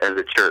movement as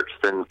a church,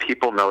 then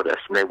people notice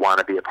and they want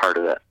to be a part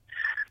of it.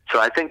 So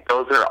I think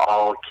those are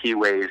all key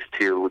ways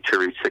to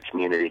reach the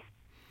community.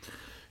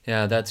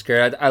 Yeah, that's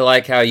great. I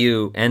like how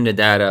you ended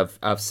that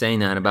of saying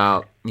that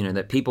about,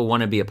 that people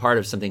want to be a part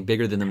of something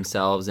bigger than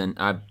themselves. And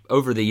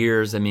over the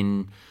years,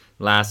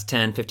 last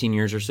 10, 15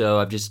 years or so,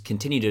 I've just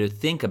continued to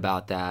think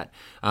about that.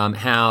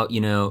 How,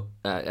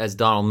 as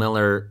Donald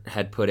Miller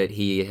had put it,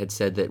 he had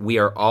said that we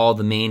are all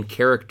the main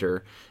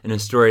character in a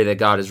story that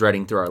God is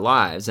writing through our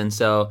lives. And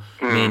so,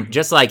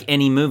 just like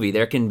any movie,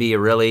 there can be a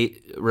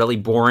really, really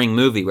boring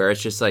movie where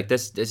it's just like,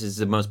 this is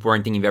the most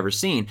boring thing you've ever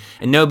seen.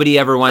 And nobody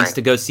ever wants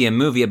to go see a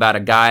movie about a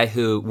guy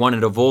who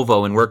wanted a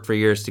Volvo and worked for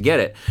years to get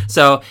it.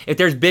 So if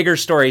there's bigger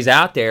stories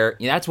out there,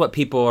 that's what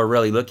people are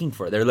really looking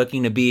for. They're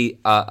looking to be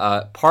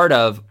a part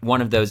of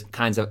one of those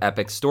kinds of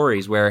epic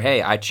stories where,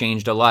 hey, I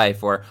changed a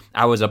life, or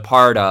I was a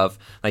part of,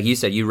 like you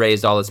said, you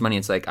raised all this money.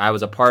 It's like, I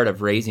was a part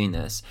of raising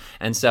this.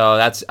 And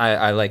so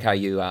I like how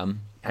you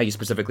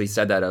specifically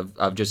said that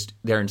of just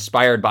they're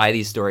inspired by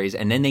these stories,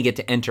 and then they get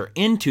to enter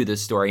into the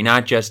story,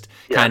 not just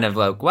kind of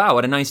like, wow,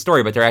 what a nice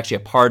story, but they're actually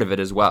a part of it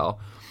as well.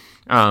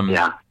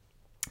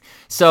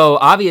 So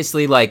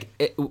obviously,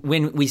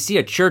 when we see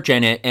a church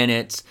in it and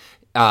it's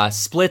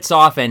splits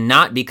off, and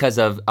not because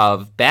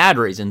of bad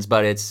reasons,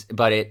 but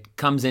it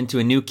comes into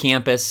a new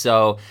campus.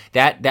 So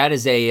that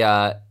is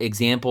a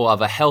example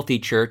of a healthy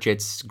church.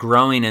 It's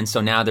growing, and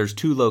so now there's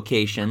 2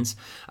 locations.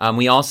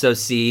 We also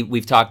see,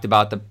 we've talked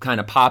about the kind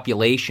of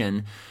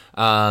population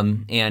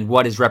and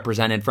what is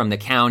represented from the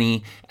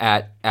county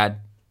at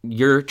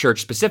your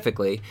church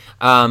specifically,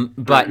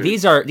 but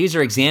these are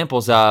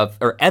examples of,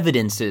 or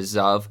evidences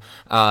of,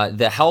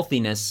 the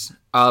healthiness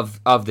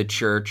of the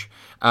church.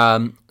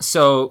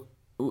 So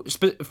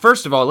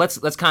first of all,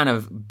 let's kind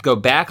of go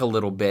back a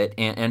little bit,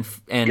 and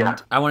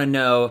I want to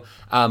know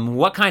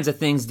what kinds of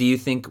things do you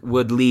think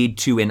would lead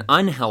to an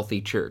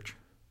unhealthy church?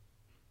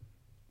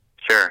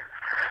 Sure.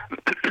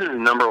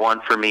 Number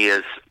one for me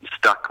is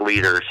stuck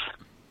leaders.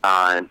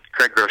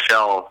 Craig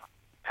Groeschel,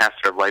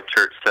 pastor of Life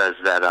Church, says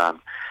that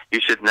you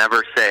should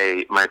never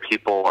say, my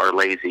people are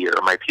lazy, or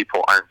my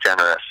people aren't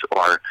generous,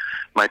 or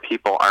my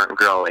people aren't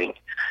growing.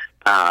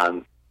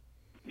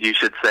 You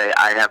should say,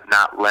 I have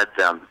not led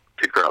them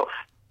to growth.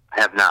 I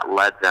have not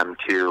led them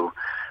to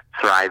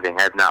thriving.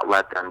 I have not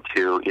led them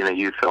to,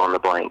 you fill in the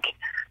blank.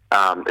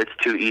 It's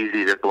too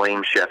easy to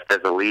blame shift as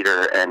a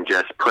leader and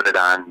just put it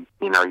on,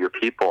 your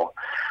people.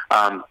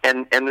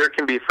 And there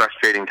can be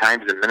frustrating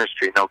times in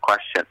ministry, no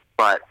question.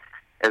 But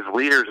as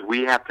leaders,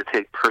 we have to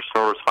take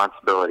personal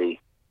responsibility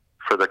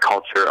for the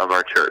culture of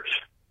our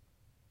church.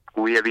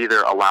 We have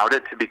either allowed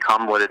it to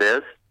become what it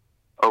is,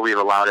 or we've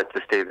allowed it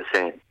to stay the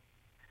same.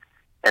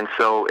 And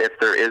so if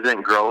there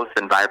isn't growth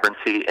and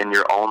vibrancy in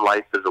your own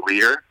life as a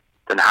leader,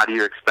 then how do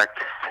you expect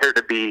there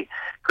to be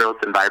growth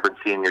and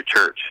vibrancy in your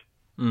church.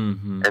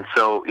 Mm-hmm. And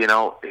so,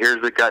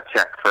 here's a gut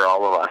check for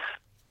all of us,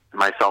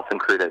 myself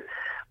included.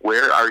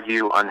 Where are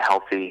you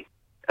unhealthy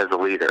as a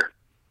leader?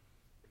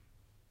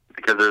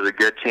 Because there's a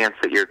good chance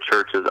that your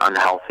church is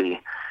unhealthy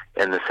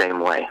in the same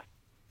way.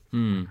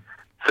 Mm.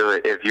 So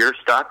if you're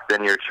stuck,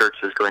 then your church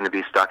is going to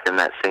be stuck in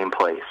that same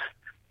place.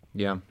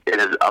 Yeah. It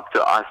is up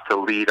to us to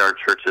lead our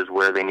churches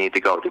where they need to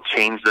go, to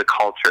change the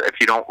culture. If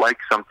you don't like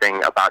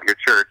something about your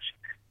church,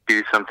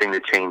 do something to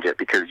change it,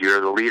 because you're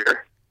the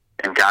leader.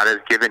 And God has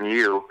given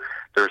you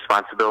the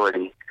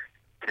responsibility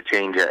to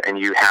change it, and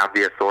you have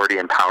the authority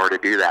and power to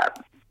do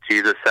that.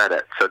 Jesus said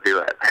it, so do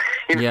it.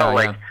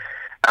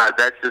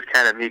 That's just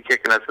kind of me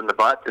kicking us in the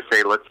butt to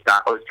say, let's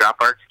drop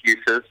our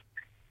excuses.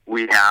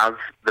 We have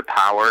the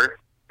power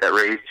that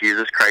raised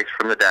Jesus Christ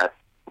from the dead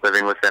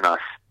living within us.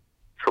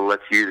 So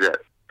let's use it,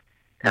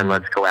 and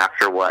let's go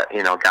after what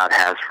God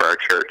has for our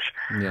church.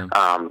 Yeah.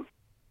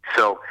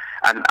 So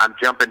I'm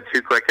jumping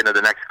too quick into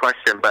the next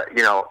question, but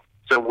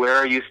so where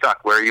are you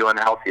stuck? Where are you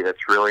unhealthy?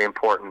 That's really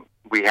important.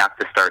 We have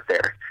to start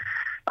there.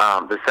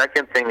 The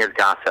second thing is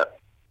gossip.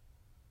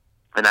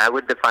 And I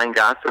would define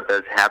gossip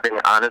as having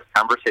honest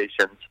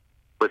conversations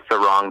with the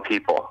wrong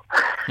people.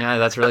 Yeah,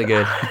 that's really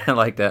good. I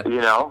like that.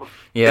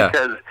 Yeah.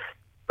 Because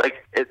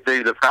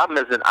the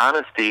problem isn't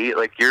honesty.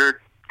 Like,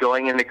 you're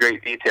going into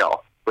great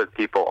detail with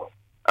people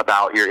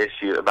about your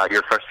issue, about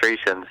your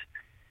frustrations,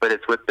 but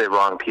it's with the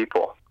wrong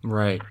people.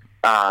 Right.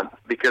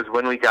 Because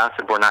when we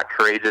gossip, we're not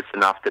courageous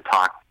enough to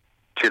talk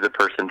to the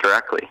person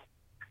directly.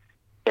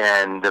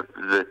 And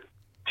the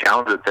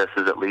challenge with this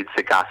is it leads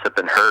to gossip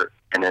and hurt,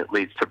 and it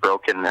leads to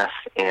brokenness.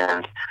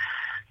 And,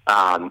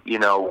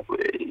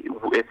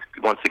 it's,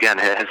 once again,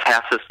 it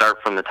has to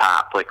start from the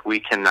top. Like, we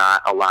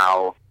cannot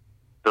allow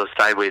those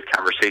sideways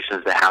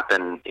conversations to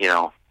happen, in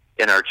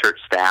our church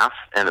staff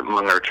and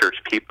among our church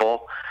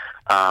people.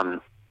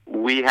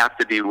 We have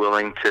to be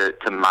willing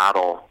to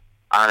model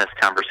honest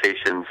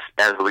conversations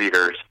as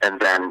leaders, and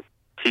then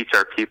teach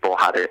our people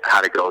how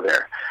to go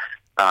there.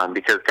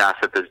 Because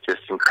gossip is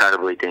just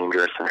incredibly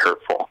dangerous and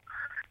hurtful.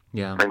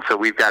 Yeah. And so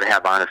we've got to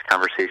have honest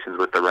conversations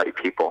with the right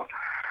people.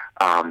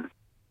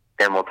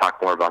 And we'll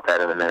talk more about that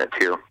in a minute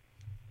too.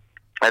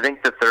 I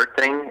think the third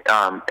thing,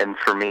 and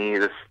for me,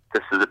 this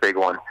is a big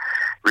one,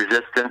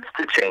 resistance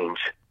to change.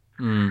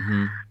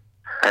 Mm-hmm.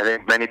 I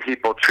think many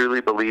people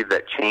truly believe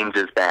that change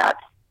is bad.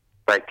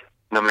 Like,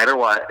 no matter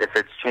what, if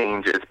it's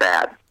change, it's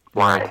bad.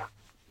 Why? Right.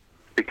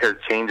 Because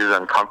change is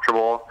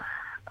uncomfortable,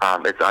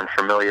 it's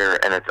unfamiliar,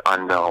 and it's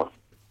unknown.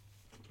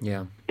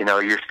 Yeah.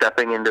 You're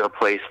stepping into a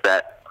place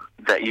that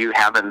you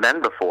haven't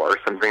been before,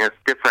 something that's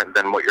different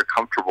than what you're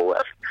comfortable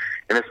with.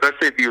 And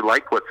especially if you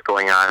like what's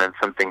going on and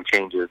something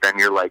changes, then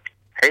you're like,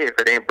 hey, if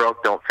it ain't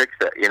broke, don't fix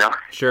it,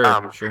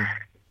 Sure, sure.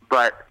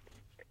 But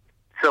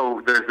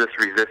so there's this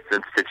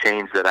resistance to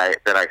change that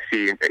I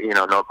see,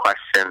 no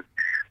question.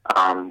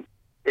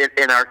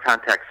 In our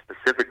context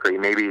specifically,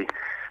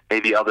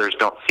 maybe others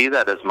don't see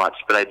that as much,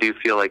 but I do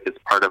feel like it's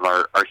part of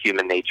our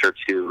human nature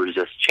to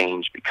resist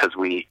change because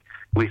we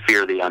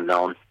fear the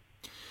unknown.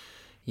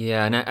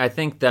 Yeah, and I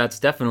think that's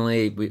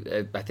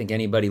definitely, I think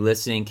anybody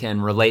listening can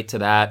relate to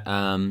that.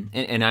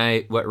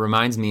 What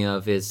reminds me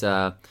of is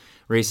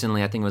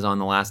recently, I think it was on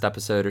the last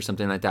episode or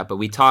something like that, but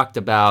we talked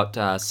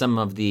about some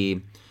of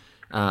the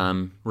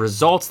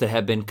results that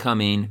have been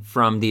coming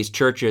from these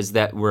churches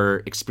that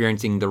were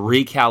experiencing the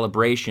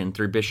recalibration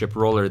through Bishop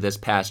Roller this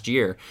past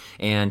year,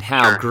 and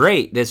how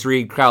great this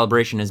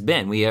recalibration has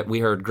been. We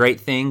heard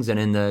great things, and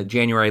in the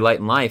January Light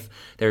and Life,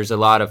 there's a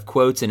lot of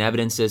quotes and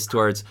evidences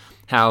towards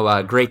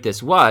how great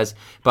this was.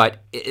 But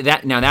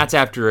that's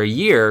after a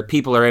year,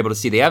 people are able to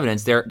see the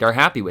evidence. They're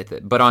happy with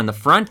it. But on the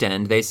front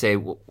end, they say,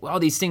 well,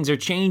 these things are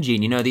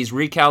changing. These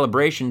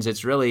recalibrations,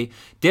 it's really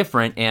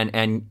different,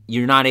 and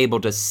you're not able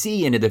to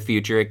see into the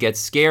future. It gets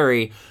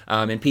scary,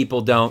 and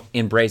people don't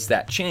embrace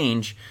that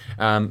change.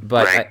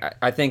 But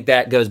I think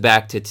that goes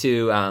back to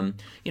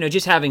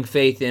just having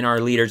faith in our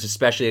leaders,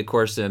 especially, of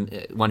course,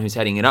 one who's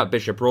heading it up,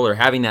 Bishop Roller,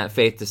 having that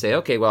faith to say,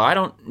 okay, well, I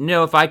don't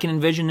know if I can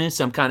envision this.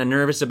 I'm kind of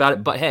nervous about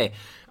it, but hey,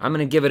 I'm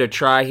going to give it a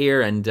try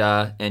here and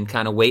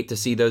kind of wait to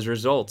see those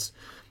results.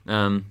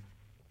 And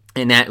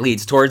that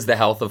leads towards the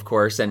health, of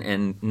course,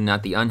 and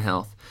not the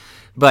unhealth.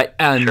 But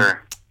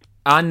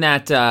on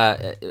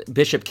that,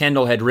 Bishop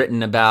Kendall had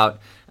written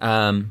about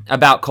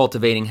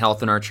cultivating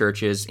health in our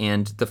churches,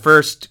 and the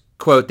first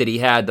quote that he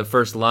had, the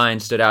first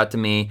line stood out to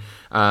me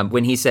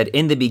when he said,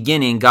 "In the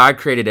beginning, God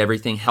created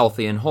everything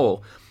healthy and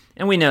whole."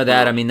 And we know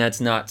that. I mean,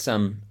 that's not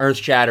some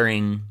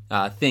earth-shattering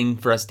thing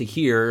for us to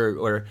hear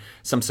or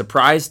some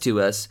surprise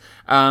to us.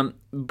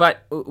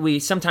 But we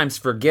sometimes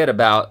forget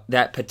about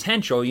that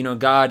potential.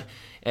 God,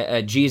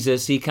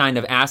 Jesus, he kind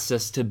of asks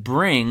us to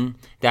bring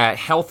that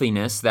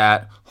healthiness,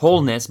 that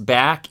wholeness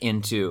back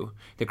into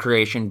the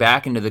creation,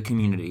 back into the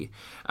community.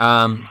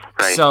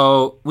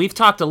 So we've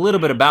talked a little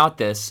bit about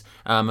this,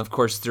 of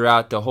course,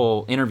 throughout the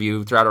whole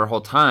interview, throughout our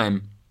whole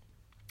time.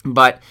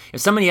 But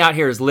if somebody out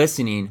here is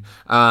listening,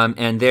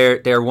 and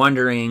they're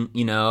wondering,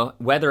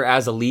 whether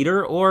as a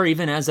leader or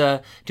even as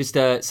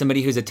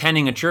somebody who's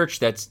attending a church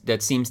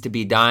that seems to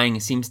be dying,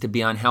 seems to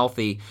be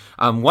unhealthy,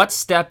 what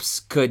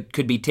steps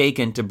could be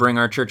taken to bring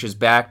our churches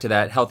back to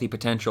that healthy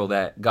potential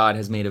that God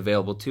has made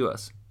available to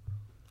us?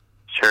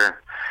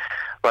 Sure.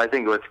 Well, I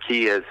think what's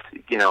key is,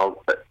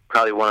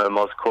 probably one of the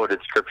most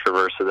quoted scripture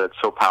verses that's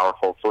so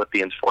powerful,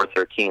 Philippians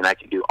 4:13. I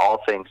can do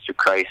all things through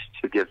Christ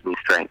who gives me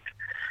strength.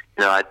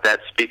 That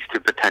speaks to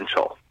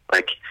potential.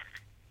 Like,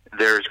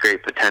 there's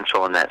great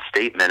potential in that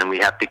statement, and we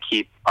have to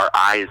keep our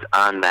eyes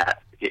on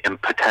that in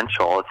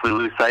potential. If we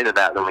lose sight of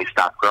that, then we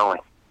stop growing,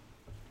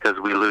 because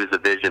we lose a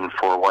vision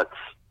for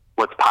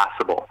what's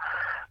possible.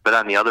 But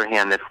on the other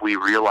hand, if we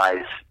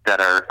realize that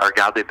our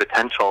godly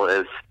potential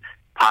is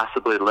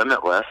possibly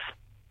limitless,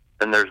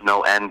 then there's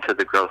no end to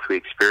the growth we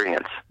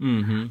experience.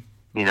 Mm-hmm.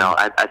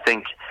 I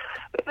think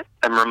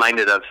I'm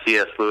reminded of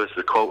C.S.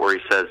 Lewis's quote where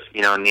he says,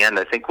 in the end,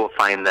 I think we'll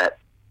find that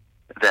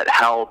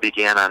hell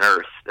began on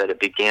earth, that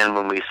it began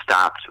when we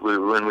stopped,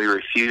 when we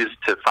refused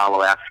to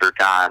follow after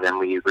God and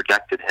we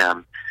rejected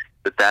him,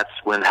 that's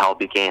when hell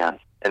began.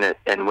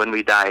 And when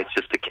we die, it's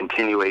just a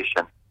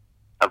continuation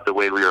of the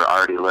way we were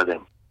already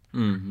living.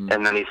 Mm-hmm.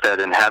 And then he said,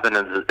 in heaven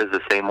is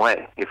the same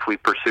way. If we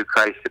pursue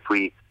Christ, if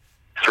we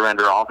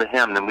surrender all to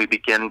him, then we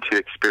begin to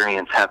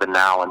experience heaven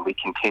now, and we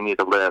continue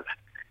to live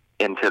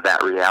into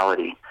that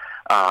reality.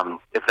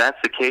 If that's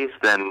the case,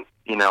 then,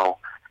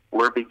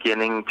 we're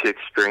beginning to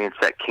experience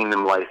that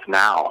kingdom life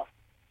now.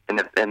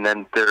 And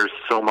then there's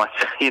so much,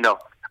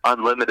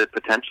 unlimited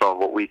potential of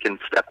what we can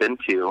step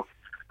into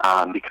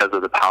because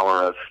of the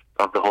power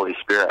of the Holy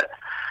Spirit.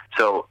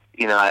 So,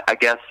 I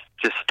guess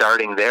just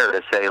starting there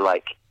to say,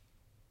 like,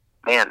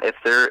 man, if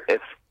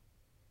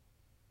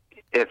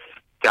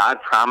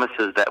God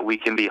promises that we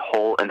can be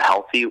whole and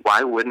healthy,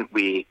 why wouldn't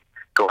we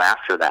go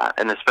after that?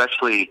 And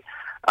especially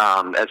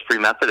as Free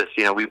Methodists,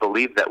 we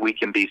believe that we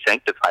can be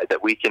sanctified,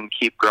 that we can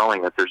keep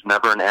growing, that there's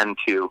never an end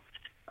to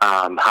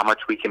how much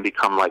we can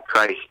become like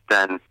Christ.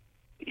 Then,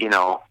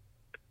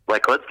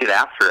 let's get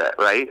after it,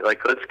 right?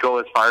 Like, let's go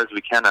as far as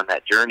we can on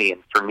that journey.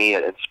 And for me,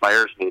 it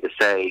inspires me to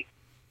say,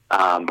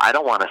 I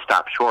don't want to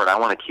stop short. I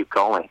want to keep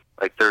going.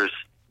 Like, there's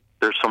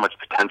so much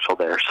potential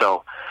there.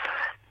 So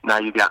now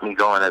you got me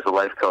going as a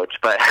life coach.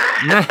 But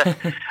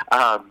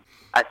I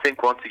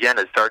think, once again,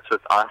 it starts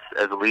with us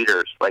as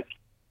leaders. Like,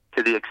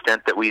 to the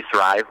extent that we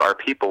thrive, our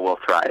people will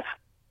thrive.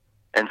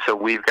 And so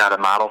we've got a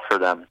model for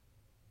them.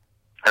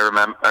 I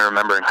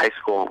remember in high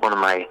school, one of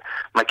my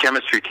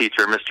chemistry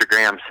teacher, Mr.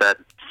 Graham, said,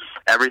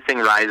 everything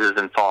rises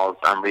and falls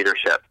on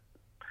leadership.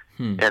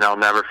 And I'll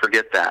never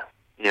forget that.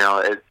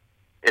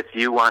 If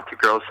you want to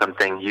grow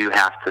something, you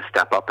have to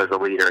step up as a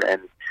leader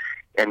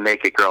and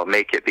make it grow,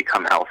 make it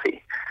become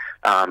healthy.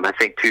 I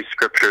think two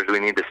scriptures we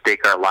need to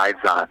stake our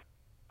lives on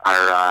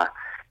are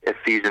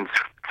Ephesians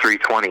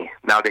 3:20.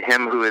 Now to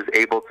him who is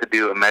able to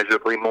do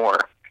immeasurably more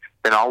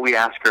than all we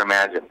ask or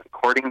imagine,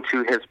 according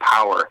to his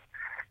power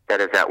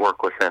that is at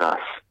work within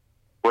us.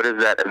 What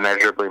is that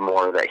immeasurably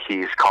more that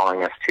he's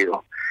calling us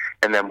to?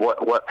 And then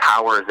what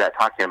power is that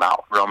talking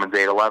about? Romans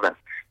 8:11.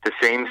 The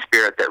same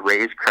Spirit that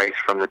raised Christ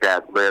from the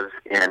dead lives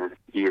in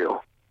you.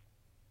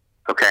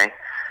 Okay?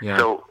 Yeah.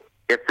 So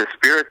if the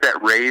Spirit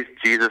that raised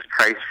Jesus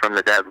Christ from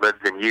the dead lives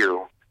in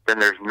you, then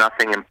there's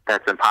nothing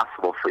that's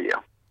impossible for you.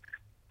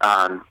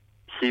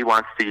 He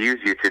wants to use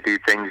you to do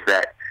things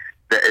that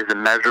is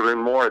immeasurably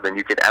more than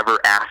you could ever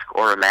ask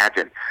or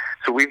imagine.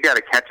 So we've got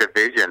to catch a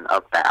vision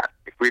of that.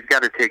 We've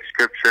got to take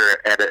Scripture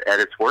at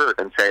its word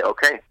and say,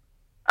 okay,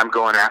 I'm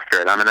going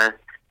after it. I'm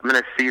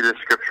gonna see the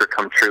Scripture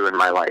come true in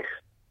my life.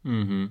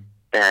 Mm-hmm.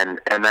 And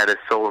that is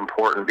so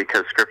important,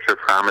 because Scripture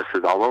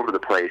promises all over the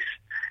place,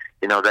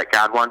 that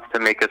God wants to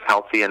make us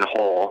healthy and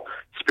whole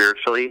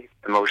spiritually,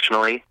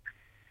 emotionally,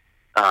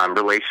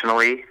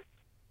 relationally,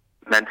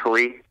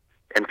 mentally,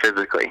 and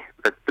physically.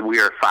 That we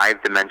are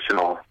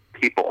 5-dimensional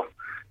people,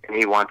 and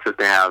he wants us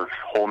to have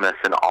wholeness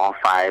in all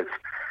 5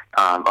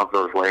 of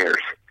those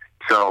layers.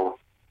 So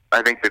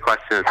I think the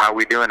question is, how are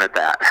we doing at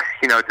that?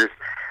 Just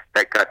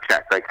that gut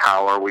check, like,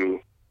 how are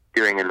we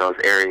doing in those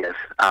areas?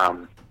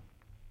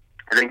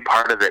 I think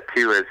part of it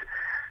too is,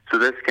 so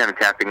this is kind of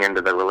tapping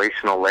into the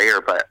relational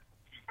layer, but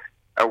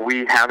are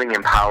we having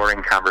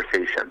empowering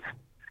conversations?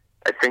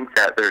 I think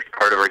that there's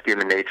part of our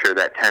human nature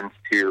that tends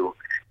to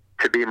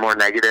be more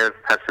negative,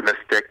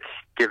 pessimistic,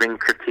 giving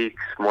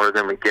critiques more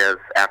than we give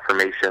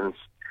affirmations.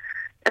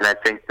 And I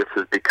think this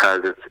is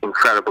because it's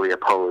incredibly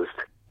opposed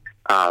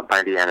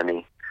by the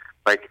enemy.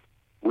 Like,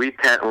 when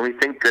we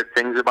think good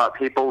things about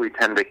people, we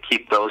tend to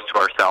keep those to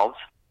ourselves.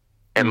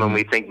 And when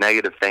we think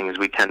negative things,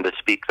 we tend to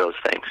speak those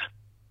things.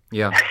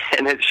 Yeah.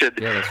 And it should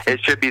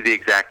be the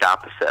exact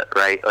opposite,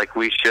 right? Like,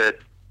 we should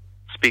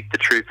speak the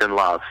truth in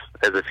love,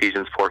 as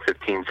Ephesians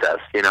 4:15 says.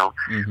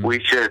 We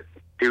should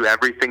do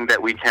everything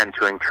that we can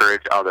to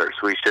encourage others.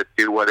 We should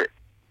do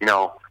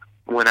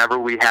whenever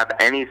we have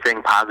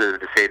anything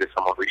positive to say to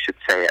someone, we should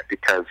say it,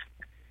 because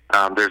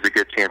there's a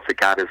good chance that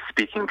God is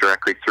speaking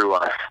directly through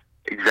us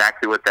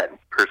exactly what that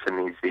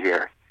person needs to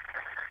hear.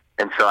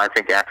 And so I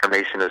think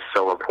affirmation is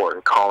so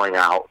important, calling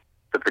out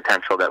the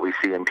potential that we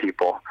see in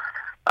people,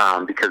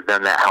 because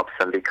then that helps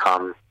them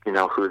become,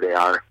 who they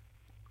are.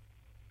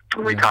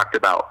 We talked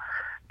about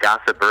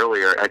gossip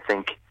earlier. I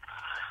think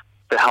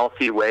the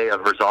healthy way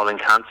of resolving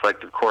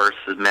conflict, of course,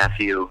 is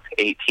Matthew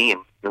 18.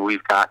 And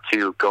we've got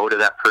to go to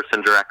that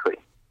person directly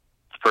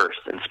first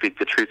and speak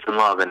the truth in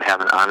love and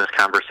have an honest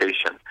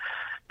conversation.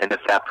 And if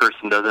that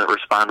person doesn't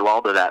respond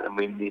well to that, then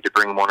we need to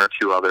bring one or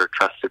two other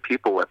trusted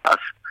people with us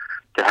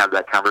to have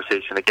that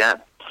conversation again.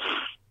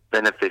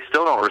 Then if they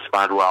still don't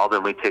respond well,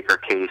 then we take our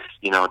case,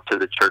 to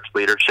the church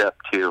leadership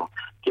to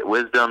get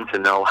wisdom, to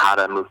know how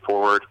to move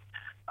forward.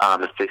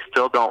 If they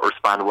still don't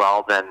respond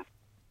well, then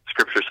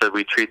Scripture says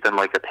we treat them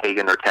like a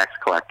pagan or tax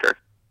collector.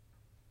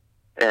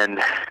 And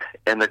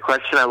the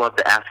question I love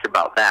to ask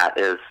about that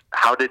is,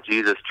 how did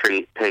Jesus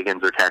treat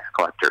pagans or tax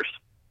collectors?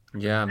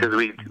 Yeah. Because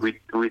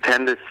we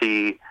tend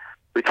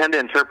to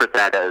interpret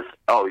that as,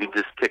 oh, you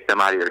just kick them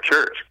out of your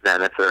church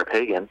then if they're a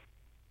pagan.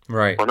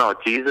 Right. Well, no,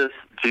 Jesus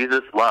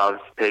loves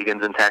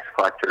pagans and tax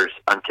collectors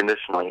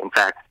unconditionally. In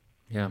fact,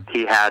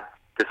 he had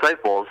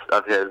disciples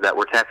of his that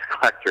were tax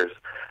collectors,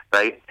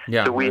 right?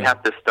 Yeah, so we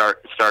have to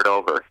start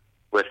over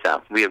with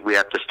them. We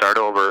have to start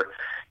over,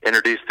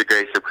 introduce the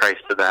grace of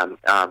Christ to them,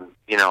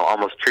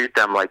 almost treat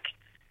them like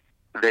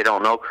they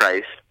don't know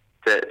Christ,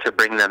 to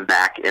bring them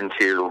back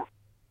into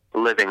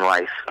living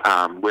life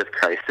with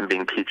Christ and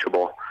being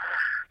teachable.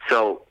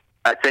 So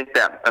I think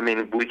that,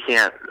 we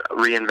can't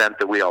reinvent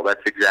the wheel.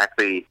 That's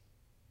exactly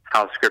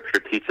how Scripture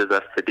teaches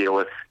us to deal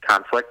with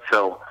conflict.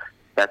 So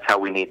that's how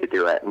we need to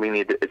do it.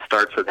 It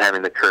starts with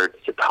having the courage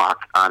to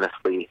talk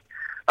honestly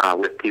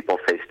with people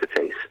face to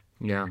face.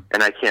 Yeah.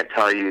 And I can't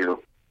tell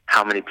you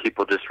how many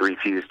people just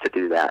refuse to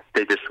do that.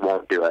 They just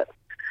won't do it.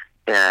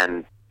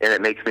 And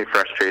it makes me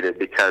frustrated,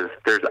 because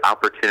there's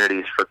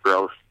opportunities for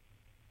growth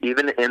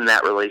even in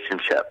that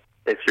relationship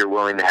if you're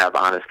willing to have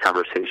honest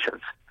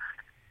conversations.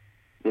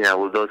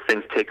 Those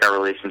things take our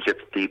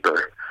relationships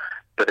deeper.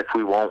 But if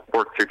we won't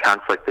work through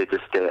conflict, they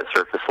just stay at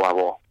surface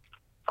level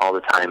all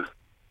the time.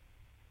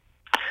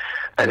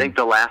 I think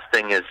the last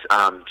thing is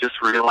just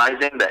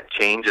realizing that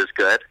change is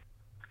good.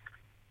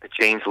 The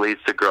change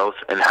leads to growth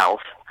and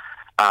health.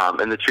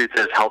 And the truth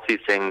is, healthy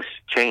things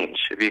change.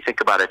 If you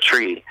think about a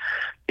tree,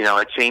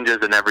 it changes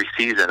in every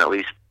season, at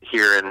least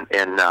here in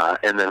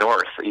the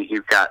north.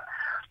 You've got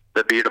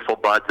the beautiful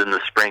buds in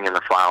the spring and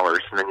the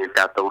flowers, and then you've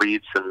got the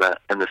leaves in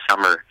the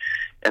summer,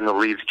 and the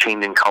leaves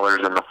changing colors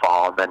in the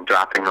fall, and then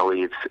dropping the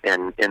leaves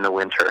in the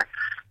winter.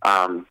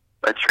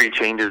 A tree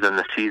changes in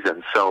the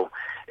season. So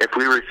if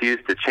we refuse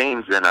to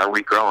change, then are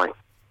we growing?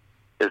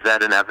 Is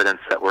that an evidence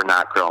that we're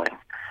not growing?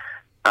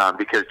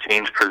 Because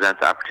change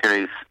presents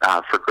opportunities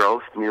for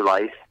growth, new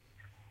life,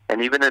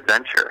 and even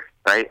adventure,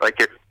 right? Like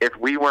if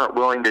we weren't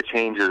willing to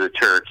change as a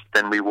church,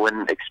 then we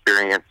wouldn't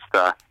experience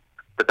the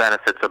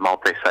benefits of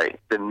multi-site,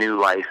 the new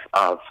life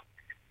of,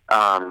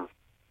 I'm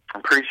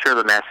pretty sure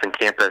the Madison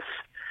campus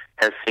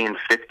has seen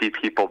 50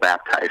 people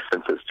baptized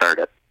since it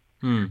started.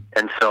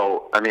 And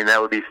so,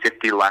 that would be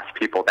 50 less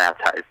people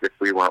baptized if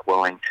we weren't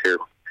willing to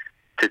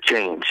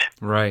change,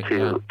 right?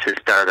 To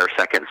start our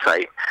second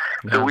site.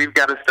 Yeah. So we've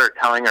got to start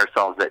telling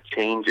ourselves that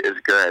change is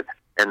good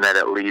and that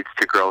it leads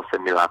to growth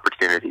and new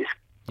opportunities.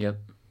 Yep.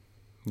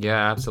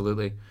 Yeah,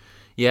 absolutely.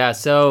 Yeah.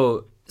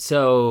 So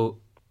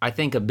I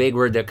think a big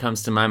word that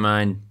comes to my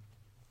mind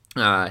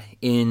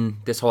in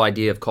this whole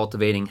idea of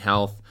cultivating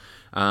health,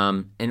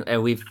 and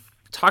we've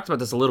talked about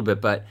this a little bit,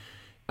 but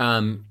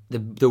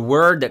the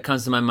word that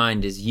comes to my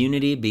mind is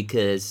unity,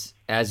 because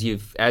as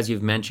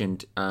you've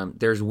mentioned,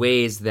 there's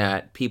ways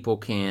that people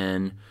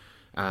can,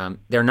 if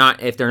they're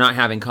not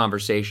having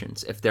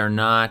conversations, if they're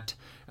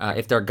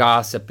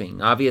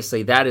gossiping,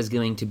 obviously that is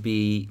going to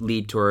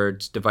lead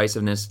towards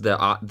divisiveness,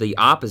 the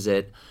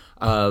opposite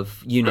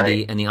of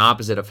unity, right, and the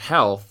opposite of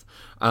health.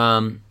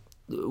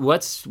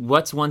 What's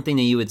one thing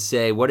that you would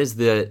say? What is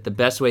the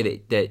best way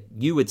that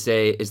you would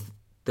say is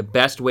the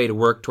best way to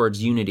work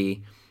towards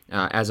unity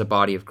as a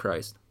body of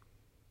Christ?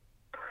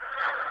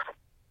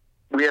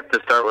 We have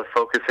to start with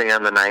focusing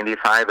on the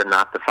 95 and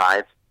not the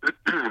 5.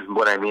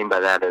 What I mean by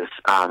that is,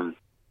 and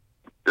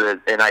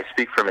I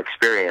speak from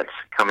experience,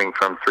 coming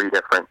from 3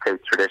 different faith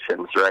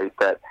traditions, right,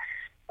 that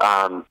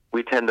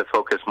we tend to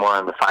focus more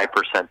on the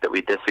 5% that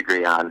we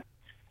disagree on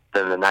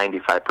than the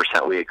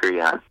 95% we agree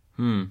on.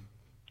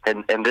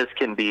 And this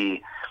can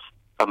be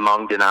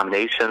among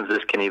denominations.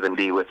 This can even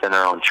be within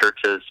our own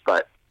churches.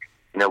 But,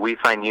 we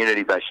find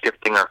unity by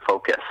shifting our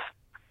focus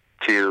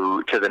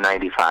to the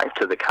 95,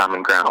 to the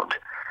common ground.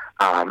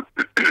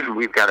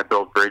 We've got to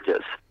build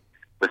bridges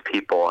with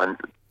people, and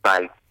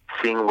by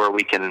seeing where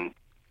we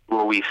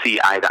see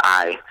eye to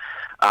eye,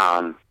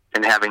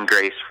 and having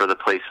grace for the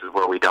places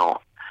where we don't.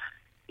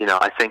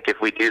 I think if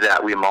we do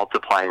that, we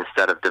multiply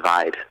instead of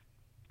divide.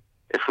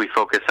 If we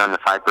focus on the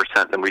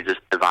 5%, then we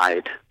just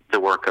divide the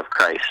work of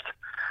Christ.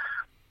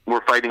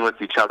 We're fighting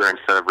with each other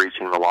instead of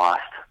reaching the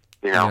lost,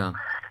 Yeah.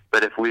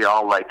 But if we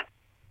all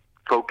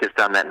focused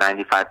on that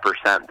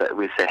 95%, that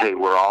we say, hey,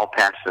 we're all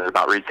passionate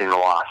about reaching the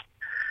lost,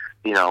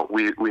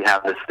 we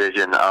have this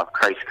vision of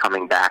Christ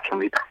coming back, and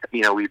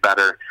we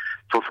better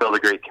fulfill the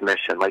Great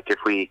Commission. Like, if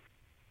we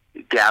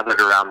gathered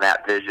around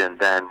that vision,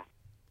 then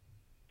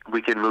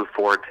we can move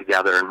forward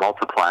together and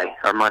multiply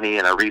our money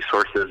and our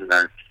resources and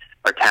our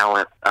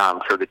talent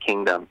for the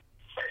kingdom.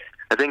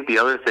 I think the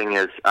other thing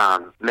is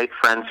make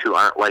friends who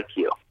aren't like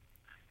you.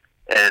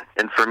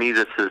 And for me,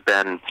 this has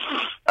been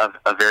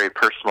a very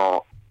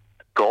personal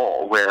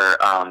goal where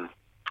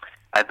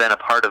I've been a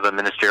part of a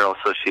ministerial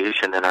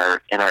association in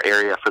our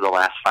area for the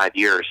last 5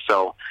 years.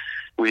 So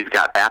we've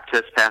got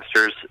Baptist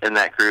pastors in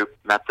that group,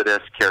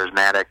 Methodist,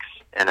 Charismatics,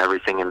 and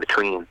everything in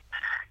between.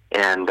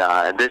 And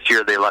this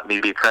year they let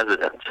me be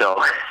president, so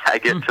I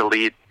get to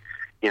lead,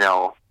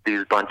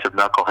 these bunch of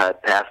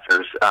knucklehead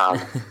pastors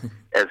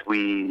as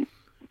we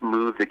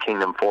move the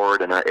kingdom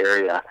forward in our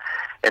area.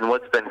 And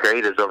what's been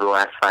great is over the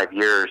last 5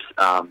 years,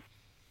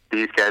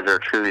 these guys are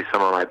truly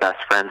some of my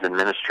best friends in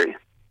ministry.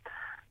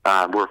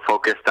 We're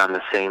focused on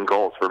the same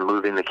goals. We're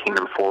moving the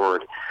kingdom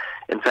forward.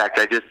 In fact,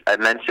 I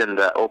mentioned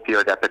the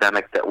opioid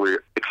epidemic that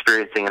we're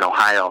experiencing in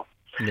Ohio.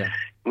 Yeah.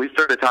 We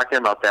started talking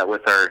about that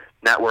with our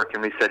network,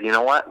 and we said, you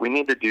know what, we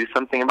need to do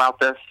something about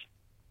this.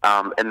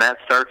 And that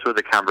starts with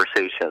a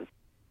conversation.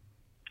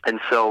 And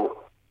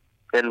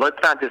let's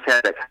not just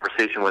have that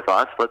conversation with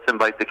us. Let's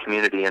invite the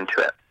community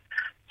into it.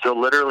 So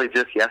literally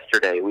just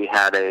yesterday, we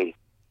had a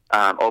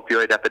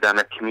opioid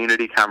epidemic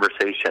community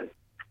conversation,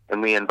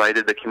 and we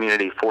invited the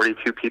community.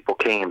 42 people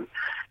came.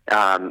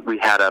 We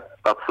had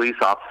a police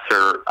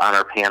officer on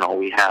our panel.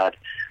 We had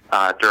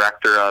a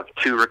director of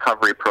 2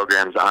 recovery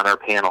programs on our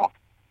panel.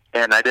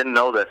 And I didn't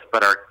know this,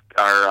 but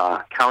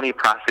our county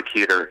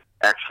prosecutor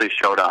actually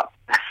showed up,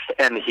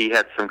 and he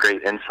had some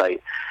great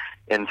insight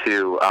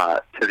into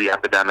to the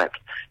epidemic.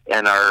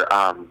 And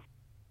our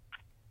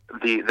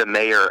the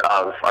mayor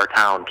of our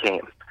town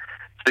came.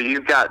 So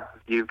you've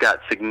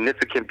got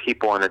significant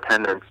people in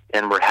attendance,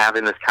 and we're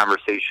having this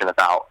conversation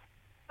about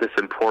this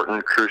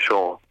important,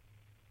 crucial,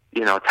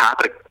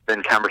 topic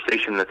and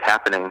conversation that's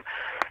happening.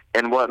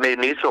 And what made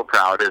me so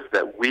proud is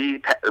that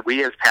we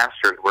as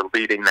pastors were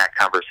leading that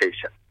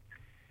conversation.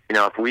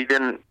 If we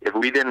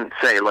didn't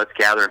say, let's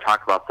gather and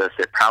talk about this,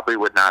 it probably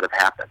would not have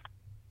happened.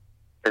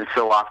 And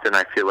so often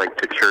I feel like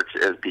the church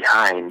is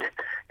behind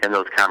in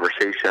those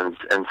conversations.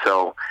 And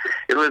so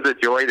it was a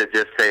joy to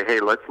just say, hey,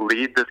 let's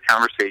lead this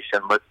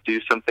conversation. Let's do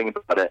something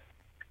about it.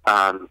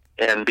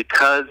 And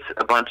because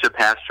a bunch of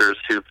pastors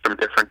who from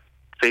different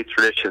faith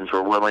traditions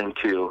were willing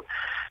to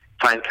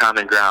find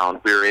common ground,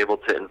 we were able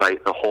to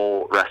invite the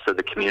whole rest of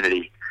the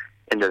community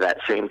into that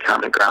same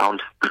common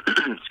ground,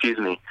 excuse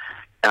me,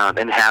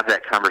 and have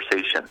that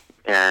conversation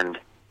and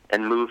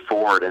move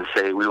forward and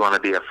say, we want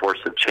to be a force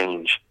of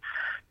change.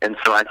 And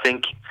so I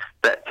think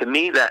that, to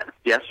me, that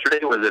yesterday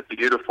was a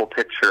beautiful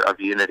picture of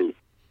unity,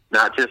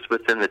 not just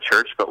within the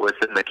church, but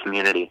within the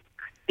community.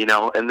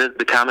 And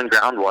the common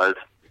ground was,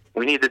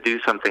 we need to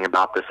do something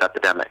about this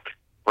epidemic.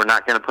 We're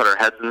not going to put our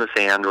heads in the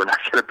sand. We're not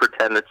going to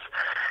pretend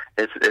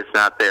it's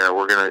not there.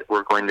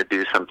 We're going to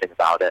do something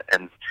about it,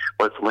 and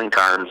let's link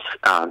arms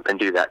and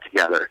do that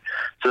together.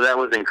 So that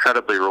was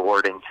incredibly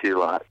rewarding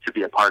to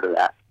be a part of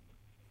that.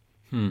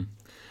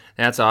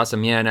 That's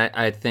awesome. Yeah, and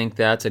I think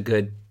that's a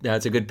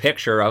good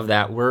picture of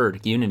that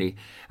word, unity.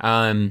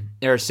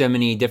 There are so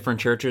many different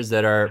churches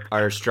that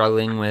are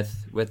struggling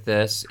with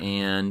this,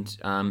 and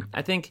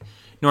I think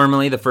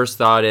normally the first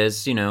thought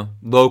is,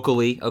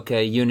 locally,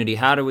 okay, unity.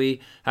 How do we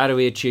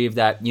achieve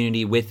that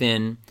unity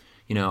within,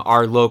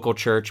 our local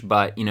church?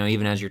 But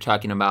even as you're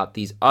talking about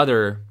these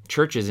other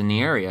churches in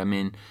the area, I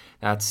mean,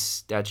 that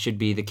should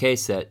be the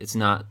case, that it's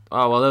not,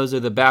 oh, well, those are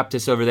the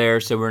Baptists over there,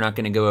 so we're not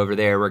going to go over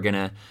there. We're going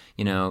to,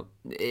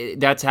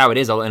 that's how it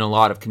is in a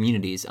lot of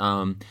communities.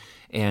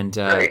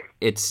 Right.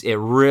 It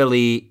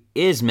really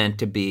is meant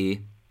to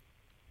be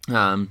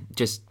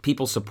just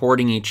people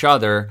supporting each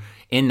other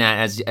in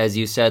that, as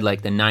you said,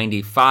 like the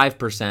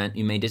 95%,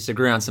 you may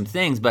disagree on some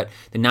things, but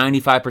the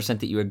 95%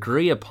 that you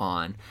agree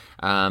upon,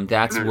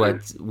 that's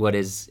what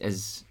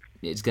is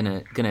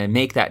gonna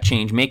make that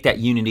change, make that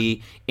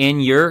unity in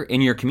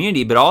your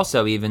community, but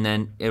also even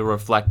then it'll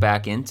reflect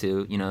back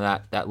into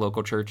that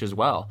local church as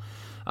well.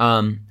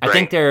 I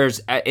think there's,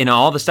 in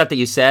all the stuff that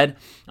you said,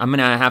 I'm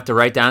gonna have to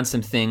write down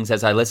some things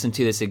as I listen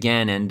to this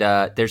again, and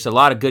there's a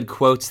lot of good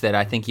quotes that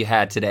I think you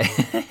had today.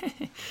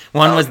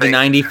 One was the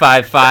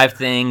 95-5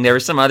 thing. There were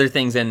some other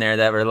things in there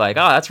that were like,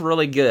 oh, that's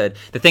really good.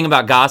 The thing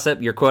about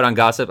gossip, your quote on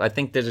gossip, I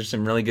think those are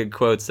some really good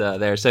quotes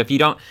there. So if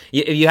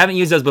you haven't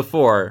used those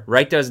before,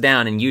 write those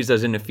down and use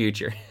those in the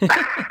future.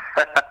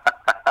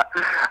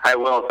 I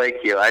will.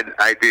 Thank you.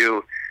 I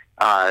do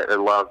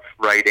love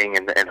writing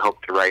and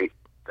hope to write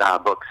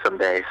books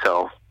someday.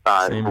 So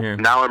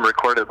now I'm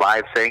recorded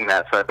live saying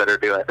that, so I better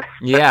do it.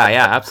 Yeah,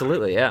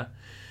 absolutely, yeah.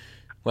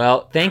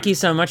 Well, thank you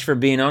so much for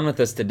being on with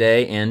us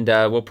today, and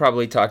we'll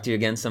probably talk to you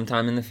again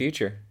sometime in the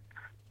future.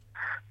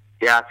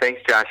 Yeah,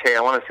 thanks, Josh. Hey, I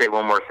want to say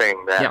one more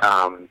thing, that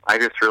I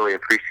just really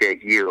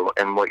appreciate you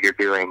and what you're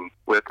doing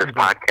with this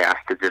podcast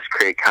to just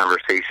create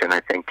conversation.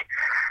 I think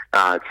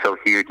it's so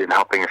huge in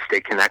helping us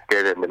stay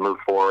connected and to move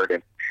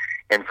forward.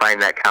 and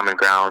find that common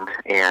ground.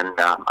 And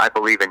I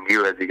believe in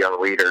you as a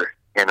young leader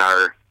in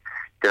our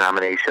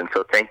denomination.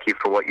 So thank you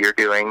for what you're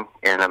doing,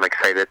 and I'm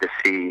excited to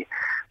see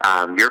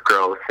your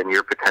growth and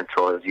your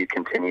potential as you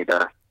continue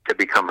to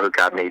become who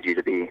God made you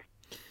to be.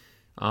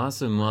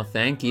 Awesome. Well,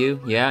 thank you.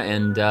 Yeah,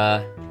 and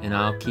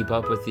I'll keep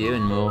up with you,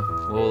 and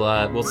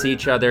we'll see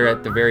each other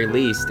at the very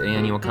least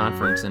annual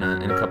conference in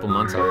a couple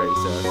months already.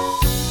 So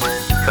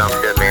sounds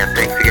good, man.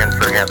 Thanks again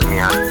for having me.